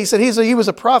 very clearly, he said he was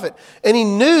a prophet, and he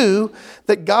knew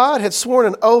that God had sworn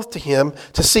an oath to him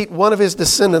to seat one of his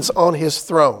descendants on his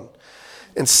throne.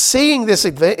 And seeing this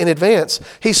in advance,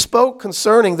 he spoke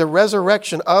concerning the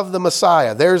resurrection of the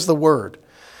Messiah. There's the word.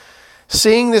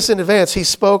 Seeing this in advance, he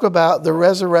spoke about the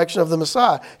resurrection of the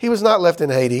Messiah. He was not left in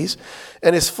Hades,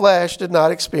 and his flesh did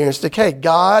not experience decay.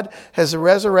 God has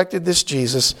resurrected this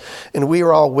Jesus, and we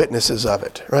are all witnesses of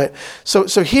it, right? So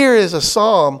here is a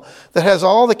psalm that has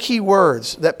all the key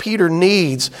words that Peter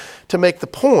needs to make the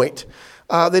point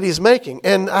that he's making.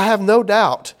 And I have no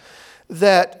doubt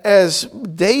that as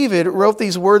David wrote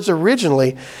these words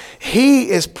originally, he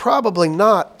is probably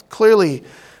not clearly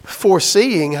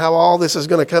foreseeing how all this is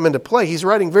going to come into play. He's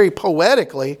writing very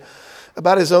poetically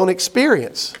about his own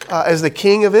experience as the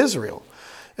king of Israel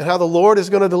and how the Lord is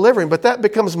going to deliver him. But that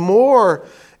becomes more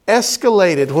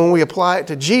escalated when we apply it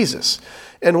to Jesus.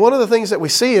 And one of the things that we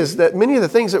see is that many of the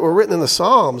things that were written in the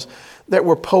Psalms that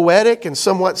were poetic and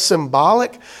somewhat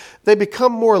symbolic, they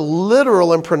become more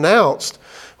literal and pronounced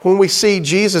when we see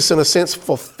Jesus, in a sense,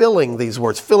 fulfilling these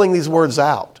words, filling these words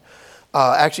out.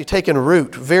 Actually taking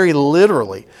root very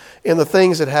literally in the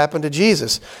things that happened to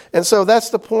Jesus. And so that's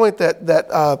the point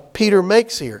that Peter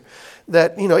makes here.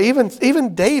 That,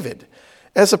 even David,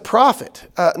 as a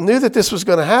prophet, knew that this was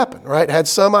going to happen, right? Had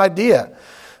some idea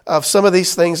of some of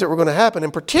these things that were going to happen.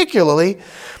 And particularly,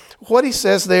 what he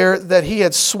says there, that he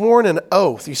had sworn an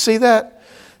oath. You see that?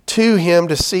 To him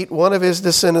to seat one of his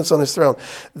descendants on his throne.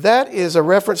 That is a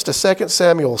reference to 2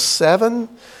 Samuel 7.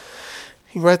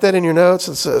 You can write that in your notes.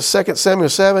 It's 2 Samuel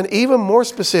 7. Even more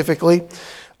specifically,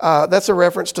 that's a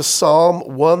reference to Psalm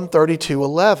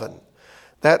 132:11.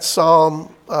 That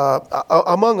psalm,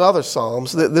 among other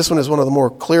psalms, this one is one of the more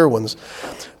clear ones,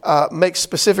 makes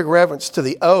specific reference to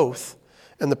the oath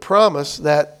and the promise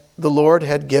that the Lord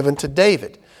had given to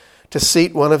David to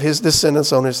seat one of his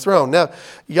descendants on his throne. Now,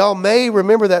 y'all may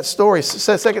remember that story.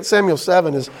 2 Samuel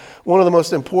 7 is one of the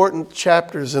most important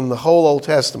chapters in the whole Old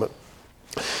Testament,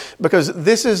 because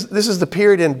this is the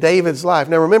period in David's life.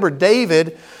 Now remember,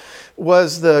 David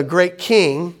was the great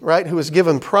king, right, who was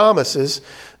given promises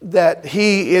that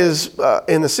he is,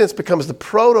 in a sense, becomes the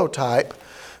prototype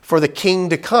for the king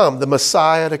to come, the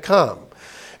Messiah to come.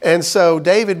 And so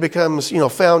David becomes,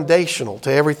 foundational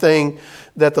to everything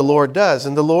that the Lord does.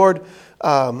 And the Lord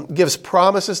gives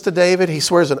promises to David. He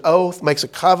swears an oath, makes a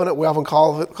covenant. We often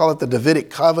call it the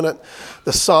Davidic covenant.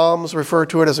 The Psalms refer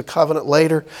to it as a covenant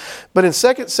later. But in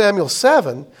 2 Samuel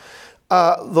 7,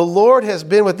 the Lord has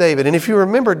been with David. And if you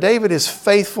remember, David is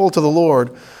faithful to the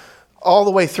Lord all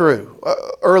the way through,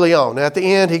 early on. At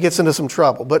the end, he gets into some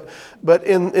trouble. But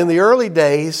in the early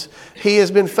days, he has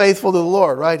been faithful to the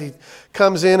Lord, right? He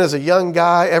comes in as a young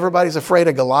guy. Everybody's afraid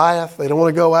of Goliath. They don't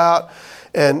want to go out.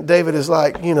 And David is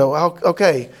like,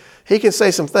 okay, he can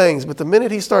say some things, but the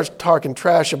minute he starts talking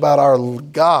trash about our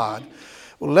God,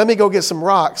 well, let me go get some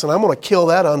rocks and I'm going to kill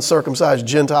that uncircumcised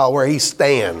Gentile where he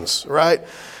stands, right?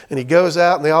 And he goes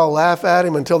out and they all laugh at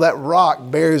him until that rock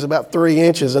buries about 3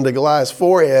 inches into Goliath's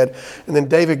forehead. And then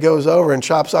David goes over and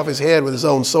chops off his head with his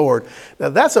own sword. Now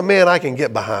that's a man I can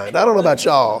get behind. I don't know about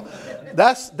y'all.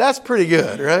 That's pretty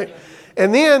good, right?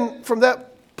 And then from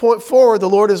that point forward, the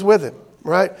Lord is with him,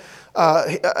 right?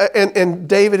 And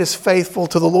David is faithful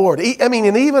to the Lord.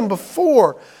 And even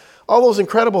before all those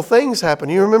incredible things happen,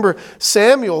 you remember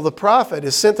Samuel, the prophet,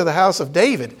 is sent to the house of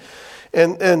David.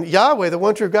 And Yahweh, the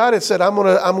one true God, had said, I'm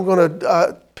going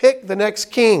to pick the next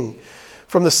king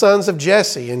from the sons of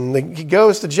Jesse. And he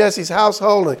goes to Jesse's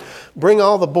household and bring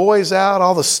all the boys out,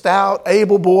 all the stout,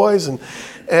 able boys. And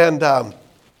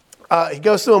he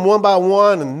goes through them one by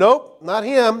one. And nope, not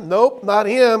him. Nope, not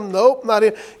him. Nope, not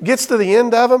him. Gets to the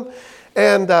end of them.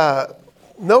 And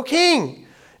no king.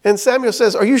 And Samuel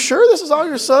says, are you sure this is all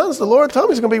your sons? The Lord told me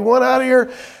there's going to be one out of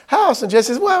your house. And Jesse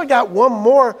says, well, we got one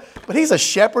more, but he's a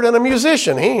shepherd and a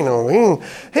musician. He ain't going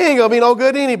to be no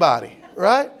good to anybody,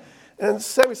 right? And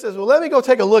Samuel says, well, let me go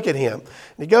take a look at him. And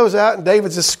he goes out, and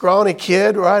David's this scrawny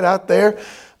kid right out there.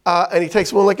 And he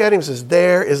takes one look at him and says,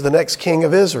 there is the next king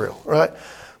of Israel, right?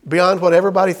 Beyond what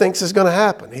everybody thinks is going to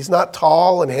happen. He's not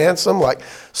tall and handsome like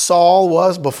Saul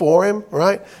was before him,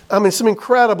 right? I mean, some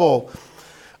incredible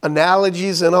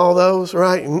analogies and all those,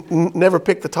 right? Never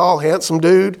pick the tall, handsome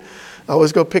dude.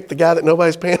 Always go pick the guy that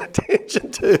nobody's paying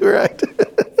attention to, right?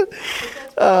 That's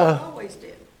what I always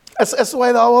did. That's the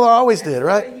way the Lord always did,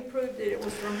 right? He proved that it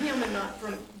was from him and not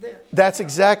from them. That's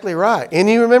exactly right. And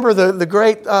you remember the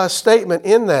great statement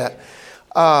in that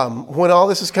when all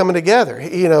this is coming together.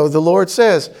 You know, the Lord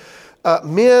says,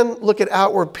 men look at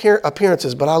outward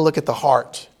appearances, but I look at the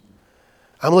heart.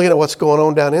 I'm looking at what's going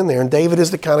on down in there. And David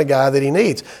is the kind of guy that he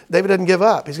needs. David doesn't give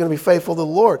up. He's going to be faithful to the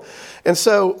Lord. And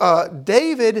so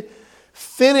David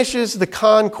finishes the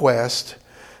conquest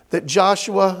that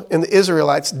Joshua and the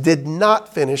Israelites did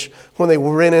not finish when they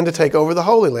went in to take over the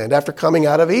Holy Land after coming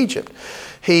out of Egypt.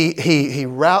 He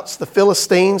routs the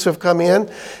Philistines who have come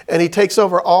in, and he takes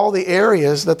over all the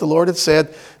areas that the Lord had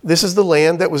said, this is the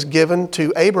land that was given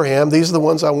to Abraham. These are the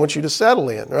ones I want you to settle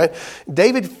in, right?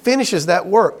 David finishes that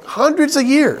work hundreds of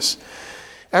years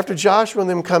after Joshua and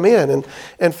them come in.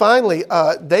 And finally,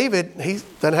 David, he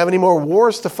doesn't have any more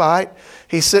wars to fight.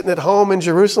 He's sitting at home in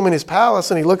Jerusalem in his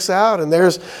palace, and he looks out, and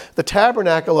there's the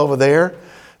tabernacle over there,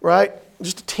 right?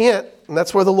 Just a tent, and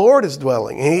that's where the Lord is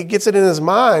dwelling. And he gets it in his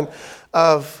mind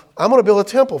of, I'm going to build a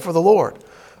temple for the Lord,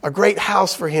 a great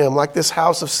house for him, like this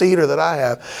house of cedar that I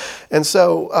have. And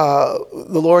so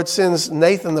the Lord sends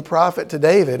Nathan the prophet to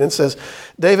David and says,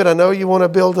 David, I know you want to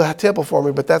build a temple for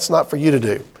me, but that's not for you to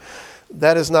do.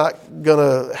 That is not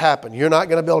going to happen. You're not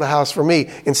going to build a house for me.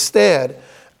 Instead,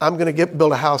 I'm going to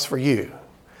build a house for you.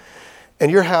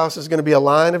 And your house is going to be a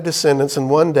line of descendants. And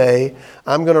one day,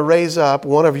 I'm going to raise up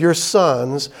one of your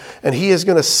sons, and he is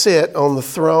going to sit on the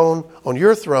throne, on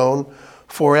your throne,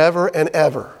 forever and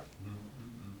ever.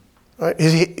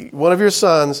 Right? One of your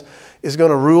sons is going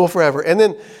to rule forever. And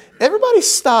then everybody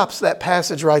stops that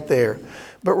passage right there.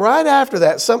 But right after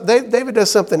that, David does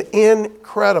something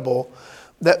incredible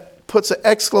that puts an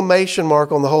exclamation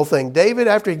mark on the whole thing. David,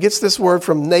 after he gets this word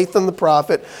from Nathan the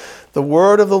prophet, the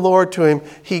word of the Lord to him,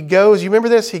 he goes, you remember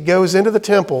this? He goes into the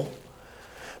temple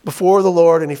before the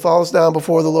Lord, and he falls down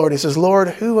before the Lord. He says, Lord,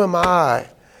 who am I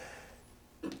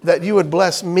that you would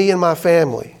bless me and my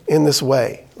family in this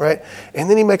way, right? And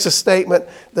then he makes a statement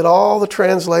that all the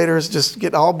translators just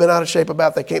get all bent out of shape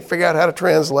about. They can't figure out how to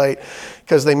translate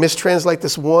because they mistranslate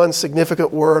this one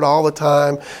significant word all the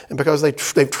time. And because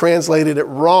they've translated it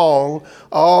wrong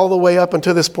all the way up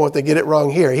until this point, they get it wrong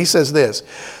here. He says this,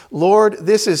 Lord,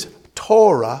 this is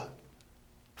Torah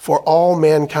for all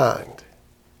mankind.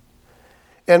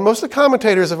 And most of the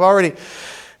commentators have already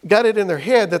got it in their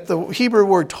head that the Hebrew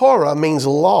word Torah means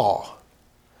law.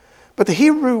 But the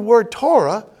Hebrew word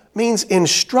Torah means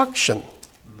instruction.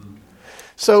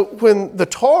 So when the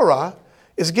Torah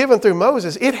is given through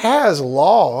Moses, it has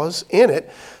laws in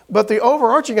it. But the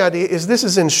overarching idea is this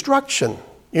is instruction.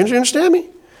 You understand me?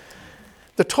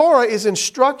 The Torah is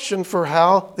instruction for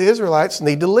how the Israelites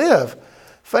need to live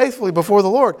faithfully before the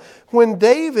Lord. When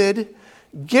David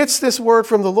gets this word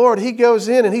from the Lord, he goes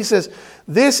in and he says,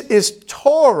 this is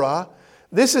Torah,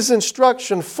 this is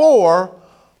instruction for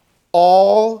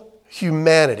all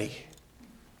humanity.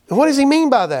 And what does he mean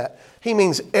by that? He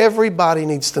means everybody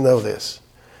needs to know this.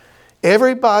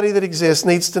 Everybody that exists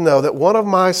needs to know that one of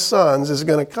my sons is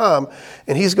going to come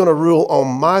and he's going to rule on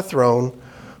my throne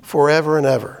forever and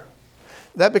ever.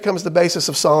 That becomes the basis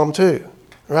of Psalm 2,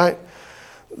 right?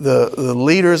 the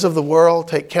leaders of the world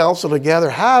take counsel together.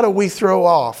 How do we throw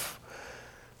off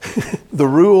the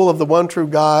rule of the one true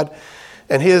God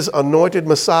and his anointed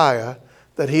Messiah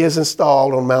that he has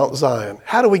installed on Mount Zion?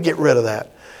 How do we get rid of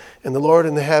that? And the Lord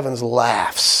in the heavens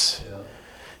laughs. Yeah.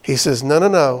 He says,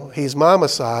 no, he's my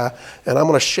Messiah, and I'm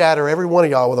going to shatter every one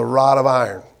of y'all with a rod of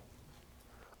iron.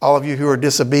 All of you who are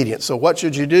disobedient. So what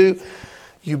should you do?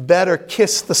 You better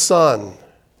kiss the Son.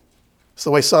 It's the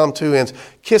way Psalm 2 ends.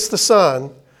 Kiss the Son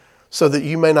so that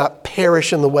you may not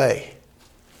perish in the way.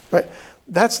 Right?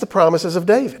 That's the promises of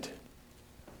David.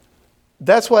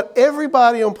 That's what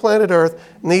everybody on planet Earth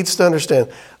needs to understand.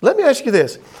 Let me ask you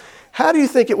this. How do you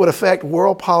think it would affect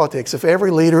world politics if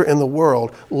every leader in the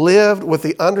world lived with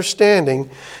the understanding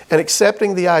and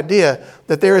accepting the idea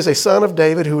that there is a son of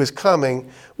David who is coming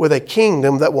with a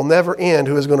kingdom that will never end,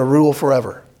 who is going to rule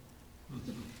forever?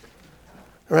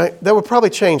 Right? That would probably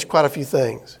change quite a few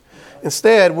things.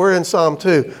 Instead, we're in Psalm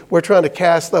 2. We're trying to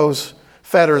cast those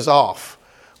fetters off.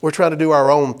 We're trying to do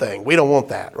our own thing. We don't want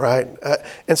that, right?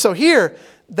 And so here,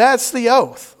 that's the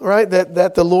oath, right,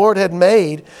 that the Lord had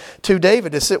made to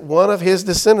David to sit one of his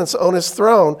descendants on his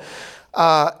throne.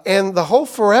 And the whole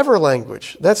forever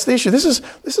language, that's the issue. This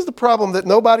is the problem that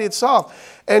nobody had solved.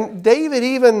 And David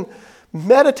even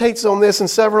meditates on this in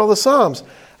several of the Psalms.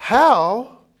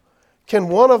 How can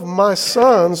one of my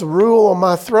sons rule on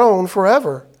my throne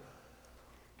forever?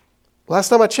 Last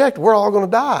time I checked, we're all going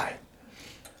to die.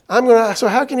 So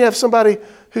how can you have somebody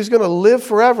who's going to live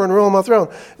forever and rule on my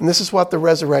throne? And this is what the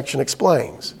resurrection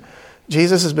explains.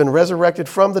 Jesus has been resurrected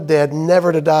from the dead,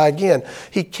 never to die again.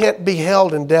 He can't be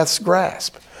held in death's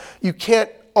grasp. You can't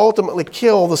ultimately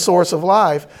kill the source of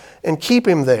life and keep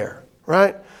him there,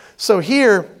 right? So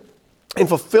here, in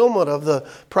fulfillment of the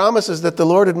promises that the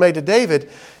Lord had made to David,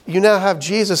 you now have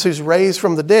Jesus who's raised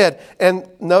from the dead. And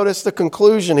notice the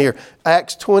conclusion here,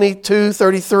 Acts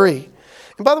 22:33.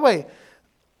 And by the way,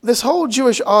 this whole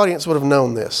Jewish audience would have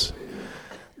known this.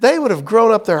 They would have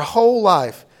grown up their whole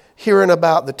life hearing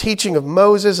about the teaching of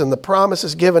Moses and the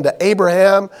promises given to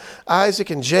Abraham, Isaac,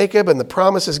 and Jacob, and the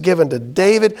promises given to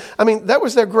David. I mean, that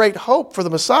was their great hope for the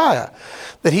Messiah,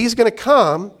 that he's going to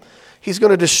come, he's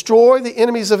going to destroy the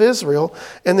enemies of Israel,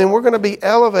 and then we're going to be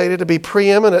elevated to be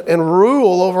preeminent and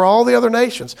rule over all the other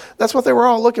nations. That's what they were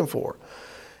all looking for.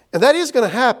 And that is going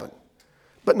to happen,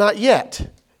 but not yet.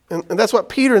 And that's what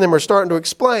Peter and them are starting to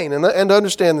explain and to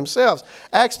understand themselves.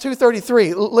 Acts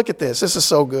 2:33, look at this. This is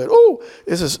so good. Oh,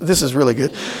 this is really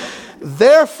good.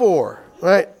 Therefore,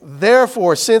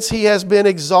 since he has been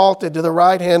exalted to the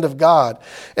right hand of God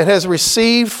and has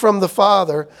received from the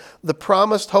Father the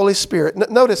promised Holy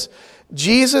Spirit. Notice,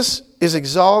 Jesus is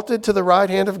exalted to the right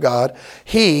hand of God.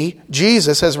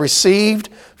 Jesus, has received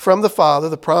from the Father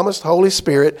the promised Holy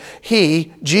Spirit.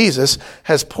 Jesus,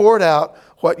 has poured out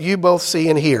what you both see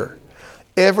and hear.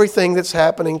 Everything that's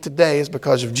happening today is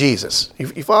because of Jesus.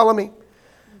 You follow me?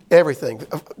 Everything.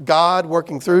 God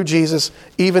working through Jesus,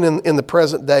 even in the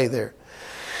present day there.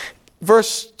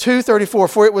 Verse 2:34,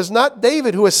 for it was not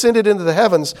David who ascended into the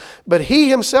heavens, but he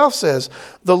himself says,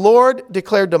 the Lord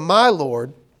declared to my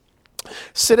Lord,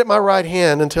 sit at my right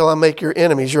hand until I make your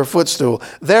enemies your footstool.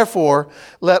 Therefore,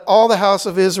 let all the house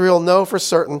of Israel know for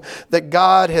certain that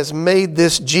God has made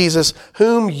this Jesus,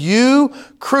 whom you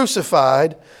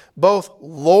crucified, both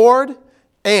Lord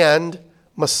and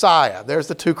Messiah. There's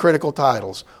the two critical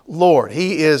titles. Lord.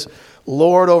 He is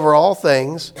Lord over all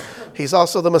things. He's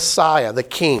also the Messiah, the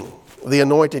King, the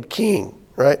anointed King,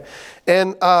 right?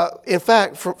 And in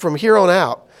fact, from here on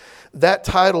out, that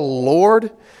title,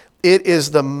 Lord, it is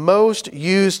the most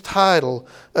used title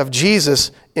of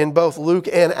Jesus in both Luke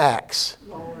and Acts.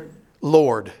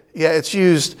 Lord. Yeah, it's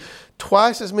used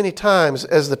twice as many times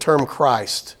as the term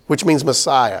Christ, which means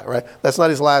Messiah, right? That's not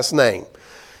his last name.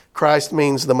 Christ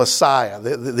means the Messiah,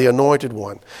 the anointed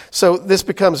one. So this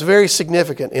becomes very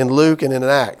significant in Luke and in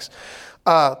Acts.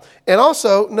 And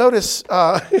also, notice,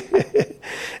 I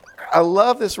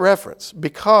love this reference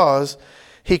because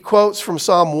he quotes from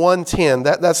Psalm 110.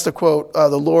 That's the quote, the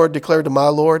Lord declared to my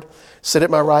Lord, sit at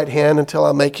my right hand until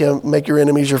I make your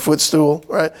enemies your footstool,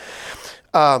 right?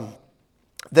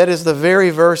 That is the very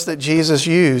verse that Jesus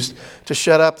used to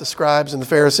shut up the scribes and the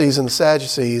Pharisees and the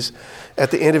Sadducees at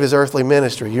the end of his earthly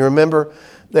ministry. You remember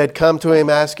they'd come to him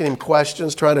asking him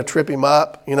questions, trying to trip him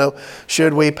up.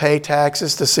 Should we pay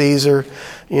taxes to Caesar?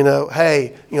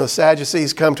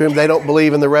 Sadducees come to him. They don't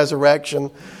believe in the resurrection.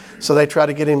 So they try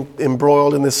to get him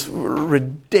embroiled in this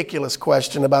ridiculous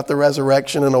question about the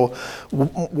resurrection, and a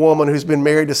woman who's been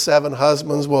married to 7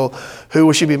 husbands. Well, who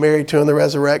will she be married to in the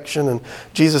resurrection? And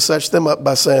Jesus sets them up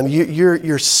by saying,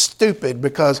 you're stupid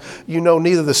because you know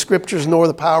neither the scriptures nor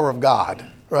the power of God.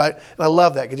 right? And I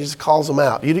love that because he just calls them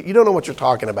out. You don't know what you're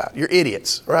talking about. You're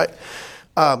idiots, right?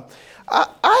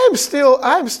 I'm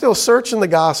still searching the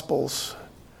Gospels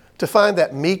to find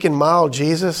that meek and mild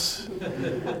Jesus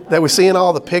that we see in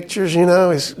all the pictures.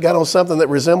 He's got on something that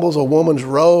resembles a woman's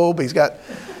robe. He's got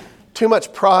too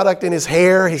much product in his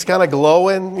hair. He's kind of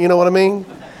glowing. You know what I mean?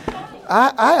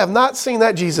 I have not seen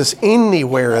that Jesus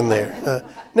anywhere in there.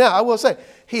 Now, I will say,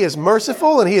 he is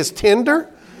merciful and he is tender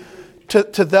to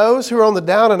those who are on the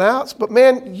down and outs. But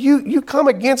man, you come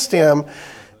against him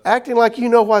acting like you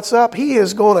know what's up, he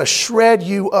is going to shred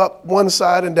you up one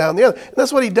side and down the other. And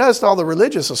that's what he does to all the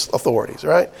religious authorities,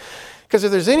 right? Because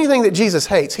if there's anything that Jesus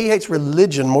hates, he hates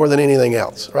religion more than anything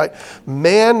else, right?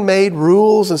 Man-made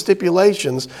rules and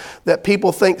stipulations that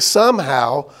people think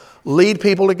somehow lead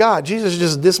people to God. Jesus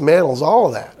just dismantles all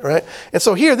of that, right? And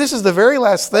so here, this is the very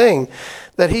last thing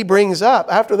that he brings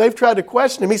up. After they've tried to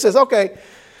question him, he says, okay,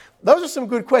 those are some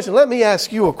good questions. Let me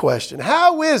ask you a question.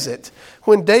 How is it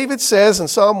when David says in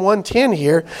Psalm 110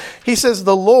 here, he says,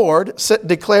 the Lord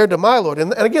declared to my Lord.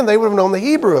 And again, they would have known the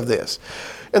Hebrew of this.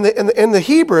 In the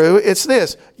Hebrew, it's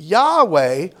this.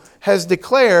 Yahweh has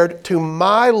declared to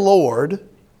my Lord.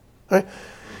 Right?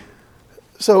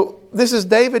 So this is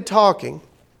David talking.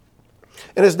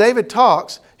 And as David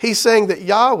talks, he's saying that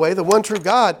Yahweh, the one true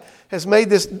God, has made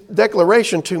this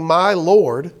declaration to my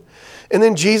Lord. And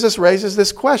then Jesus raises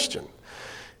this question.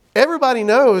 Everybody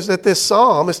knows that this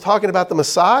psalm is talking about the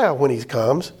Messiah when he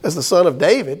comes as the son of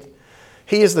David.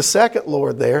 He is the second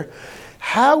Lord there.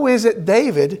 How is it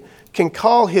David can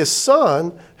call his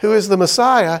son, who is the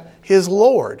Messiah, his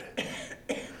Lord?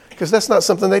 Because that's not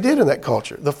something they did in that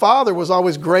culture. The Father was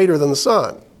always greater than the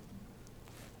Son,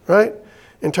 right?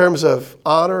 In terms of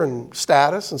honor and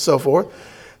status and so forth.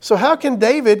 So how can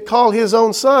David call his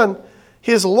own son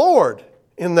his Lord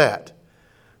in that?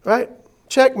 Right?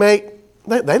 Checkmate.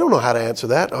 They don't know how to answer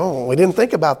that. Oh, we didn't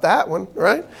think about that one,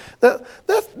 right?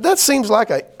 That seems like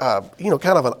a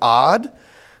kind of an odd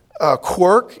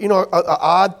quirk, an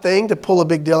odd thing to pull a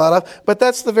big deal out of. But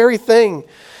that's the very thing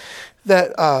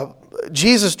that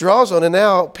Jesus draws on. And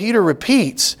now Peter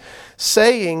repeats,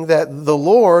 saying that the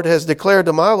Lord has declared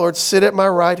to my Lord, sit at my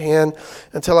right hand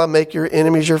until I make your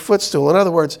enemies your footstool. In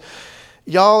other words,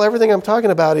 y'all, everything I'm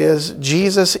talking about is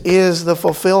Jesus is the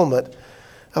fulfillment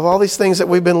of all these things that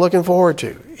we've been looking forward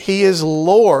to. He is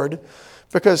Lord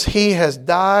because he has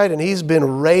died and he's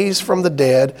been raised from the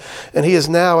dead, and he is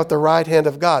now at the right hand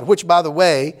of God, which, by the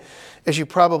way, as you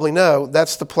probably know,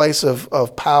 that's the place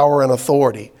of power and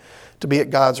authority, to be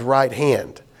at God's right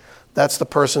hand. That's the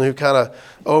person who kind of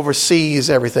oversees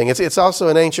everything. It's also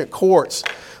in ancient courts.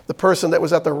 The person that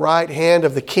was at the right hand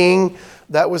of the king,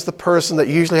 that was the person that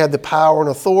usually had the power and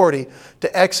authority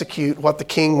to execute what the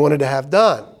king wanted to have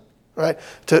done. Right?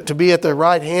 To be at the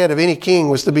right hand of any king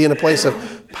was to be in a place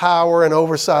of power and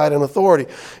oversight and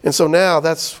authority. And so now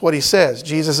that's what he says.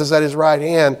 Jesus is at his right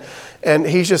hand, and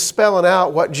he's just spelling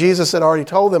out what Jesus had already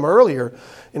told them earlier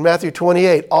in Matthew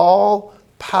 28. All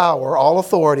power, all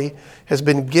authority has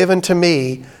been given to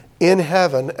me in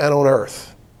heaven and on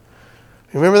earth.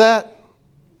 You remember that?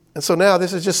 And so now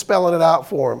this is just spelling it out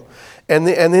for him. And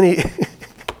then he...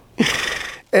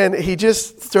 And he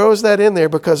just throws that in there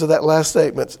because of that last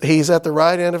statement. He's at the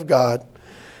right hand of God.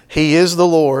 He is the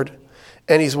Lord.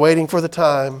 And he's waiting for the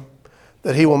time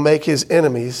that he will make his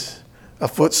enemies a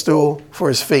footstool for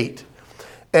his feet.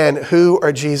 And who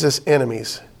are Jesus'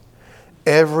 enemies?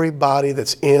 Everybody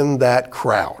that's in that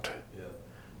crowd.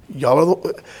 Y'all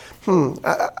are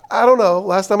I don't know.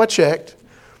 Last time I checked.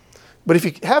 But if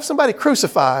you have somebody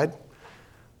crucified,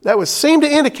 that would seem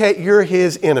to indicate you're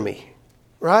his enemy.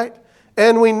 Right?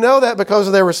 And we know that because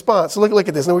of their response. So look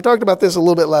at this. Now, we talked about this a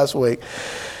little bit last week.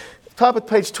 Top of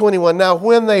page 21. Now,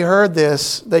 when they heard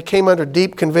this, they came under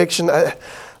deep conviction.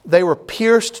 They were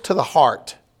pierced to the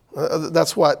heart.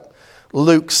 That's what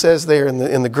Luke says there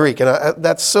in the Greek. And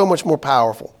that's so much more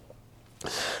powerful.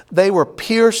 They were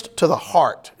pierced to the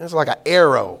heart. It's like an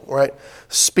arrow, right?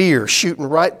 Spear shooting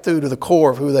right through to the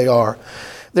core of who they are.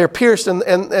 They're pierced, and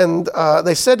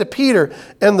they said to Peter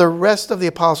and the rest of the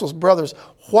apostles, brothers,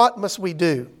 what must we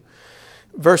do?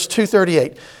 Verse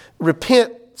 238,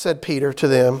 repent, said Peter to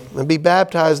them, and be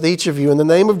baptized, each of you, in the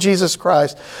name of Jesus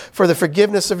Christ for the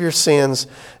forgiveness of your sins,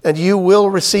 and you will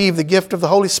receive the gift of the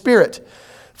Holy Spirit.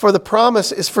 For the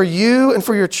promise is for you and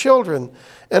for your children,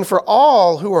 and for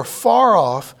all who are far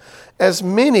off, as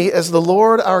many as the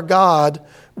Lord our God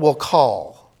will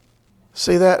call.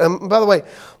 See that? And by the way,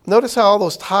 notice how all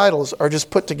those titles are just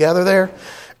put together there.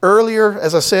 Earlier,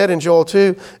 as I said in Joel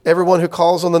 2, everyone who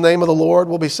calls on the name of the Lord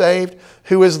will be saved.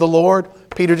 Who is the Lord?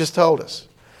 Peter just told us.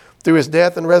 Through his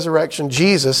death and resurrection,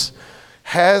 Jesus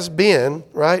has been,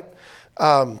 right,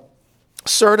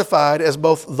 certified as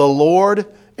both the Lord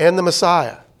and the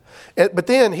Messiah. But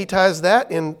then he ties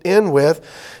that in with,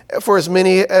 for as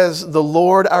many as the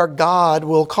Lord our God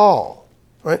will call,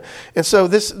 right? And so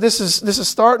this is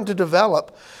starting to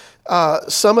develop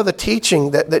some of the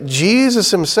teaching that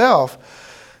Jesus himself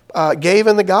gave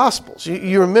in the Gospels.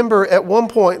 You remember at one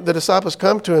point the disciples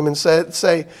come to him and say,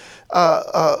 in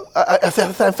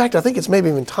fact, I think it's maybe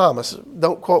even Thomas.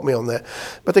 Don't quote me on that.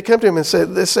 But they come to him and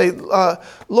say,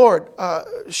 Lord,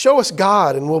 show us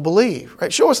God and we'll believe.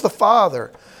 Right? Show us the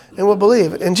Father and we'll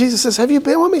believe. And Jesus says, have you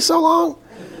been with me so long?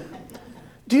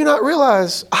 Do you not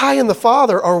realize I and the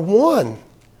Father are one?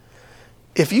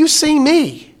 If you see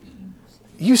me,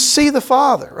 you see the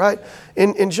Father, right?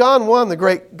 In John 1, the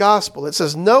great gospel, it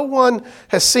says, no one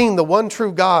has seen the one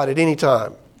true God at any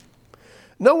time.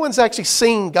 No one's actually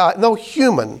seen God. No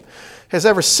human has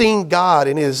ever seen God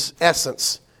in his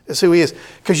essence as who he is,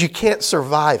 because you can't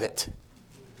survive it.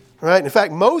 Right? In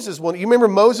fact, you remember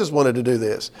Moses wanted to do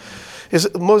this.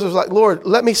 Moses was like, Lord,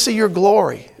 let me see your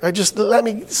glory. Right? Just let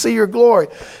me see your glory.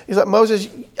 He's like, Moses,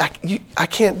 I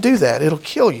can't do that. It'll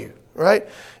kill you. Right?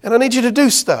 And I need you to do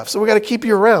stuff. So we got to keep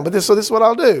you around. But this is what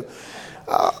I'll do.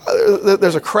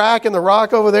 There's a crack in the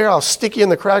rock over there. I'll stick you in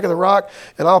the crack of the rock,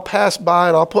 and I'll pass by,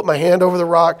 and I'll put my hand over the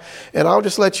rock, and I'll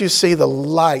just let you see the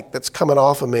light that's coming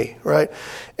off of me, right?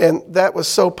 And that was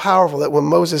so powerful that when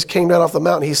Moses came down off the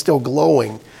mountain, he's still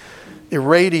glowing,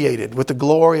 irradiated with the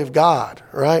glory of God,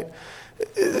 right?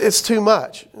 It's too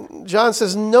much. John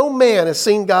says, no man has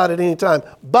seen God at any time,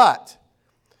 but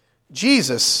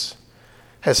Jesus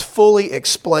has fully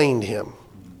explained him.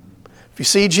 If you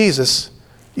see Jesus,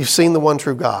 you've seen the one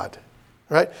true God,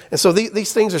 right? And so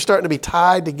these things are starting to be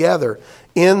tied together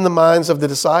in the minds of the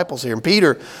disciples here. And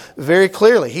Peter, very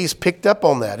clearly, he's picked up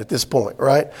on that at this point,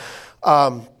 right?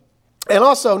 And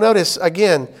also notice,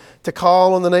 again, to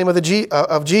call on the name of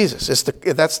Jesus.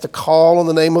 That's to call on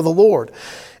the name of the Lord.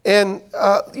 And,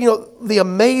 the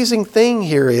amazing thing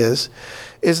here is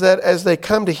that as they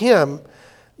come to him,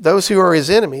 those who are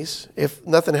his enemies, if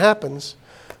nothing happens,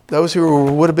 those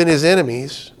who would have been his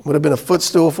enemies, would have been a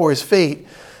footstool for his feet,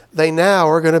 they now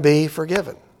are going to be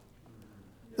forgiven.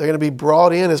 They're going to be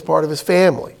brought in as part of his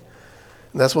family.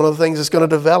 And that's one of the things that's going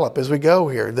to develop as we go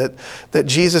here, that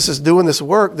Jesus is doing this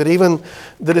work that even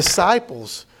the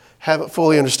disciples haven't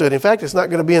fully understood. In fact, it's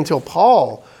not going to be until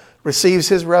Paul receives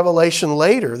his revelation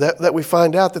later that we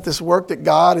find out that this work that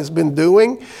God has been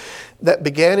doing, that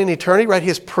began in eternity, right?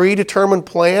 His predetermined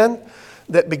plan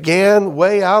that began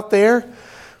way out there.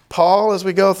 Paul, as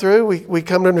we go through, we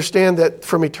come to understand that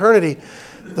from eternity,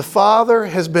 the Father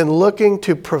has been looking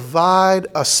to provide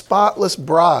a spotless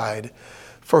bride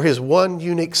for his one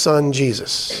unique Son,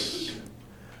 Jesus.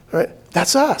 Right?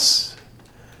 That's us.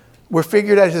 We're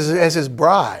figured out as his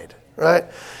bride. Right?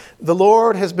 The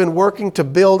Lord has been working to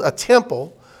build a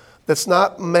temple that's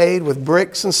not made with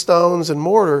bricks and stones and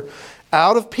mortar,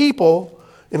 out of people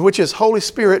in which his Holy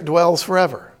Spirit dwells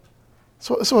forever.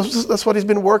 So that's what he's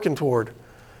been working toward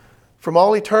from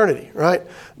all eternity, right?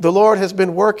 The Lord has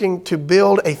been working to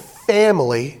build a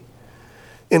family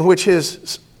in which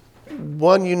his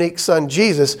one unique Son,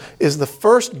 Jesus, is the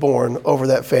firstborn over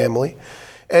that family.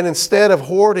 And instead of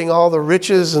hoarding all the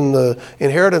riches and the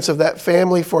inheritance of that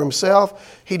family for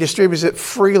himself, he distributes it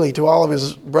freely to all of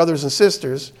his brothers and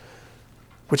sisters,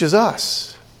 which is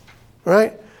us,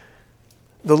 right?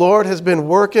 The Lord has been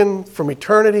working from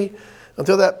eternity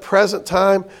until that present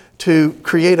time to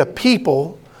create a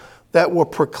people that will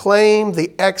proclaim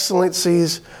the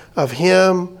excellencies of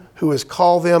him who has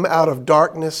called them out of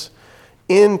darkness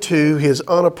into his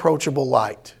unapproachable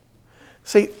light.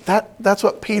 See, that's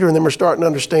what Peter and them are starting to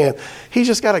understand. He's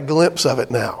just got a glimpse of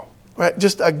it now, right?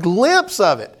 Just a glimpse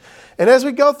of it. And as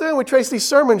we go through and we trace these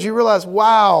sermons, you realize,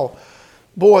 wow,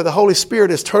 boy, the Holy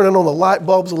Spirit is turning on the light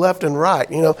bulbs left and right.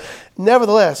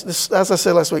 Nevertheless, as I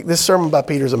said last week, this sermon by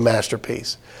Peter is a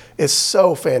masterpiece. It's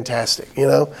so fantastic,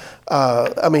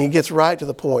 it gets right to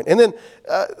the point. And then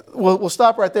we'll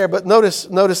stop right there, but notice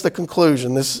the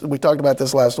conclusion. We talked about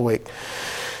this last week.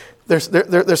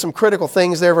 There's some critical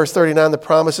things there. Verse 39, the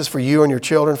promises for you and your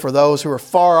children, for those who are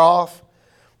far off,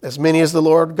 as many as the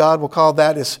Lord God will call,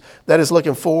 that is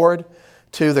looking forward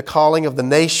to the calling of the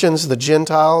nations, the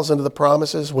Gentiles, into the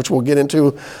promises, which we'll get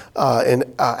into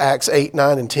in Acts 8,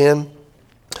 9, and 10.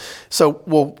 So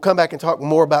we'll come back and talk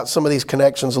more about some of these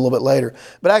connections a little bit later.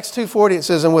 But Acts 2:40, it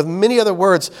says, and with many other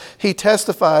words, he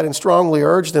testified and strongly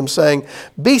urged them, saying,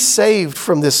 be saved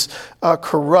from this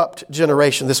corrupt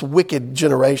generation, this wicked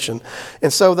generation.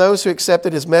 And so those who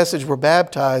accepted his message were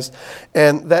baptized,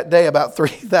 and that day about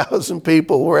 3,000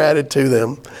 people were added to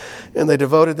them, and they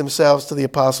devoted themselves to the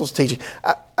apostles' teaching.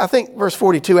 I think verse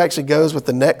 42 actually goes with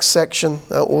the next section.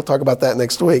 We'll talk about that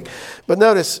next week. But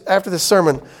notice, after this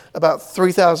sermon, about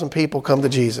 3,000 people come to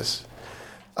Jesus.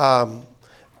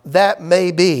 That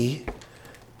may be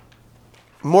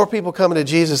more people coming to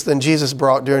Jesus than Jesus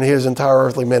brought during his entire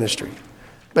earthly ministry,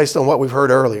 based on what we've heard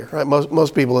earlier. Right?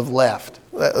 Most people have left,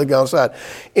 gone aside.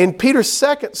 In Peter's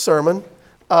second sermon,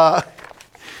 and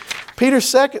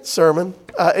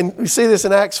we see this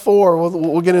in Acts 4,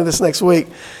 we'll get into this next week.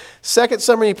 Second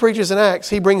sermon he preaches in Acts,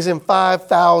 he brings in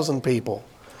 5,000 people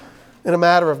in a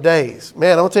matter of days.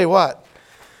 Man, I'll tell you what,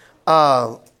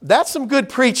 that's some good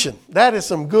preaching. That is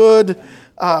some good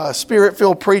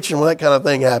spirit-filled preaching when that kind of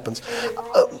thing happens.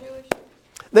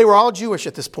 They were all Jewish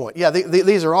at this point. Yeah,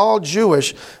 these are all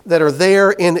Jewish that are there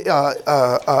in,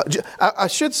 I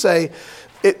should say,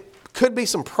 could be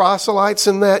some proselytes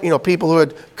in that, people who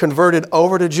had converted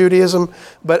over to Judaism.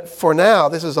 But for now,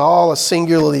 this is all a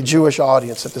singularly Jewish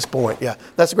audience at this point. Yeah,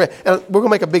 that's great. And we're going to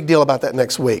make a big deal about that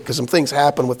next week because some things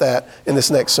happen with that in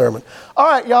this next sermon. All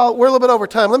right, y'all, we're a little bit over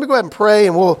time. Let me go ahead and pray,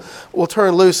 and we'll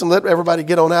turn loose and let everybody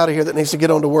get on out of here that needs to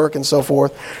get on to work and so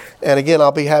forth. And again,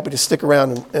 I'll be happy to stick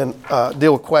around and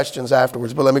deal with questions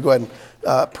afterwards. But let me go ahead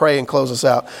and pray and close us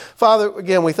out. Father,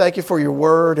 again, we thank you for your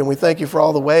word, and we thank you for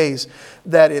all the ways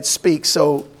that it speaks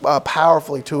so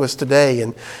powerfully to us today.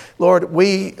 And Lord,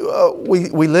 we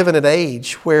live in an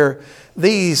age where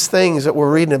these things that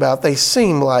we're reading about, they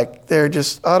seem like they're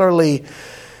just utterly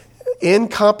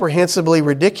incomprehensibly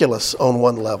ridiculous on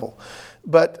one level.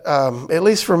 But at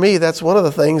least for me, that's one of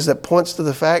the things that points to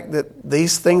the fact that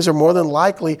these things are more than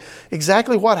likely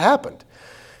exactly what happened.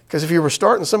 Because if you were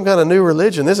starting some kind of new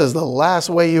religion, this is the last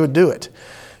way you would do it.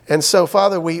 And so,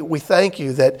 Father, we thank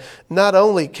you that not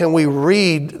only can we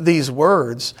read these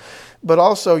words, but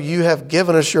also you have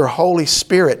given us your Holy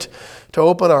Spirit to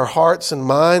open our hearts and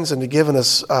minds and to given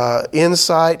us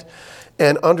insight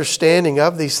and understanding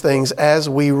of these things as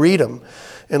we read them.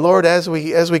 And Lord, as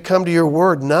we come to your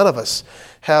word, none of us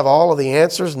have all of the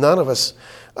answers. None of us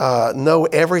know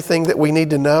everything that we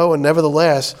need to know. And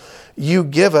nevertheless, you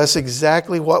give us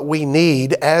exactly what we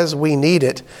need as we need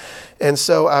it. And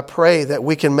so I pray that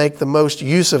we can make the most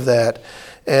use of that,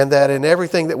 and that in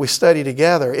everything that we study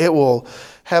together, it will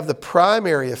have the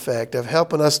primary effect of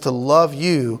helping us to love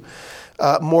you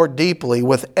more deeply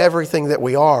with everything that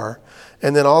we are,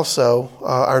 and then also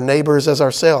our neighbors as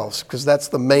ourselves, because that's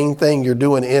the main thing you're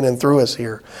doing in and through us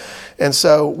here. And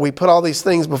so we put all these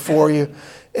things before you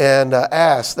and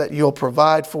ask that you'll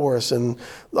provide for us in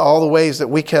all the ways that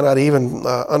we cannot even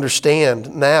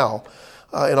understand now,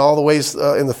 in all the ways,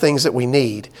 in the things that we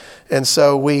need. And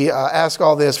so we ask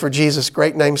all this for Jesus'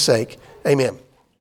 great name's sake. Amen.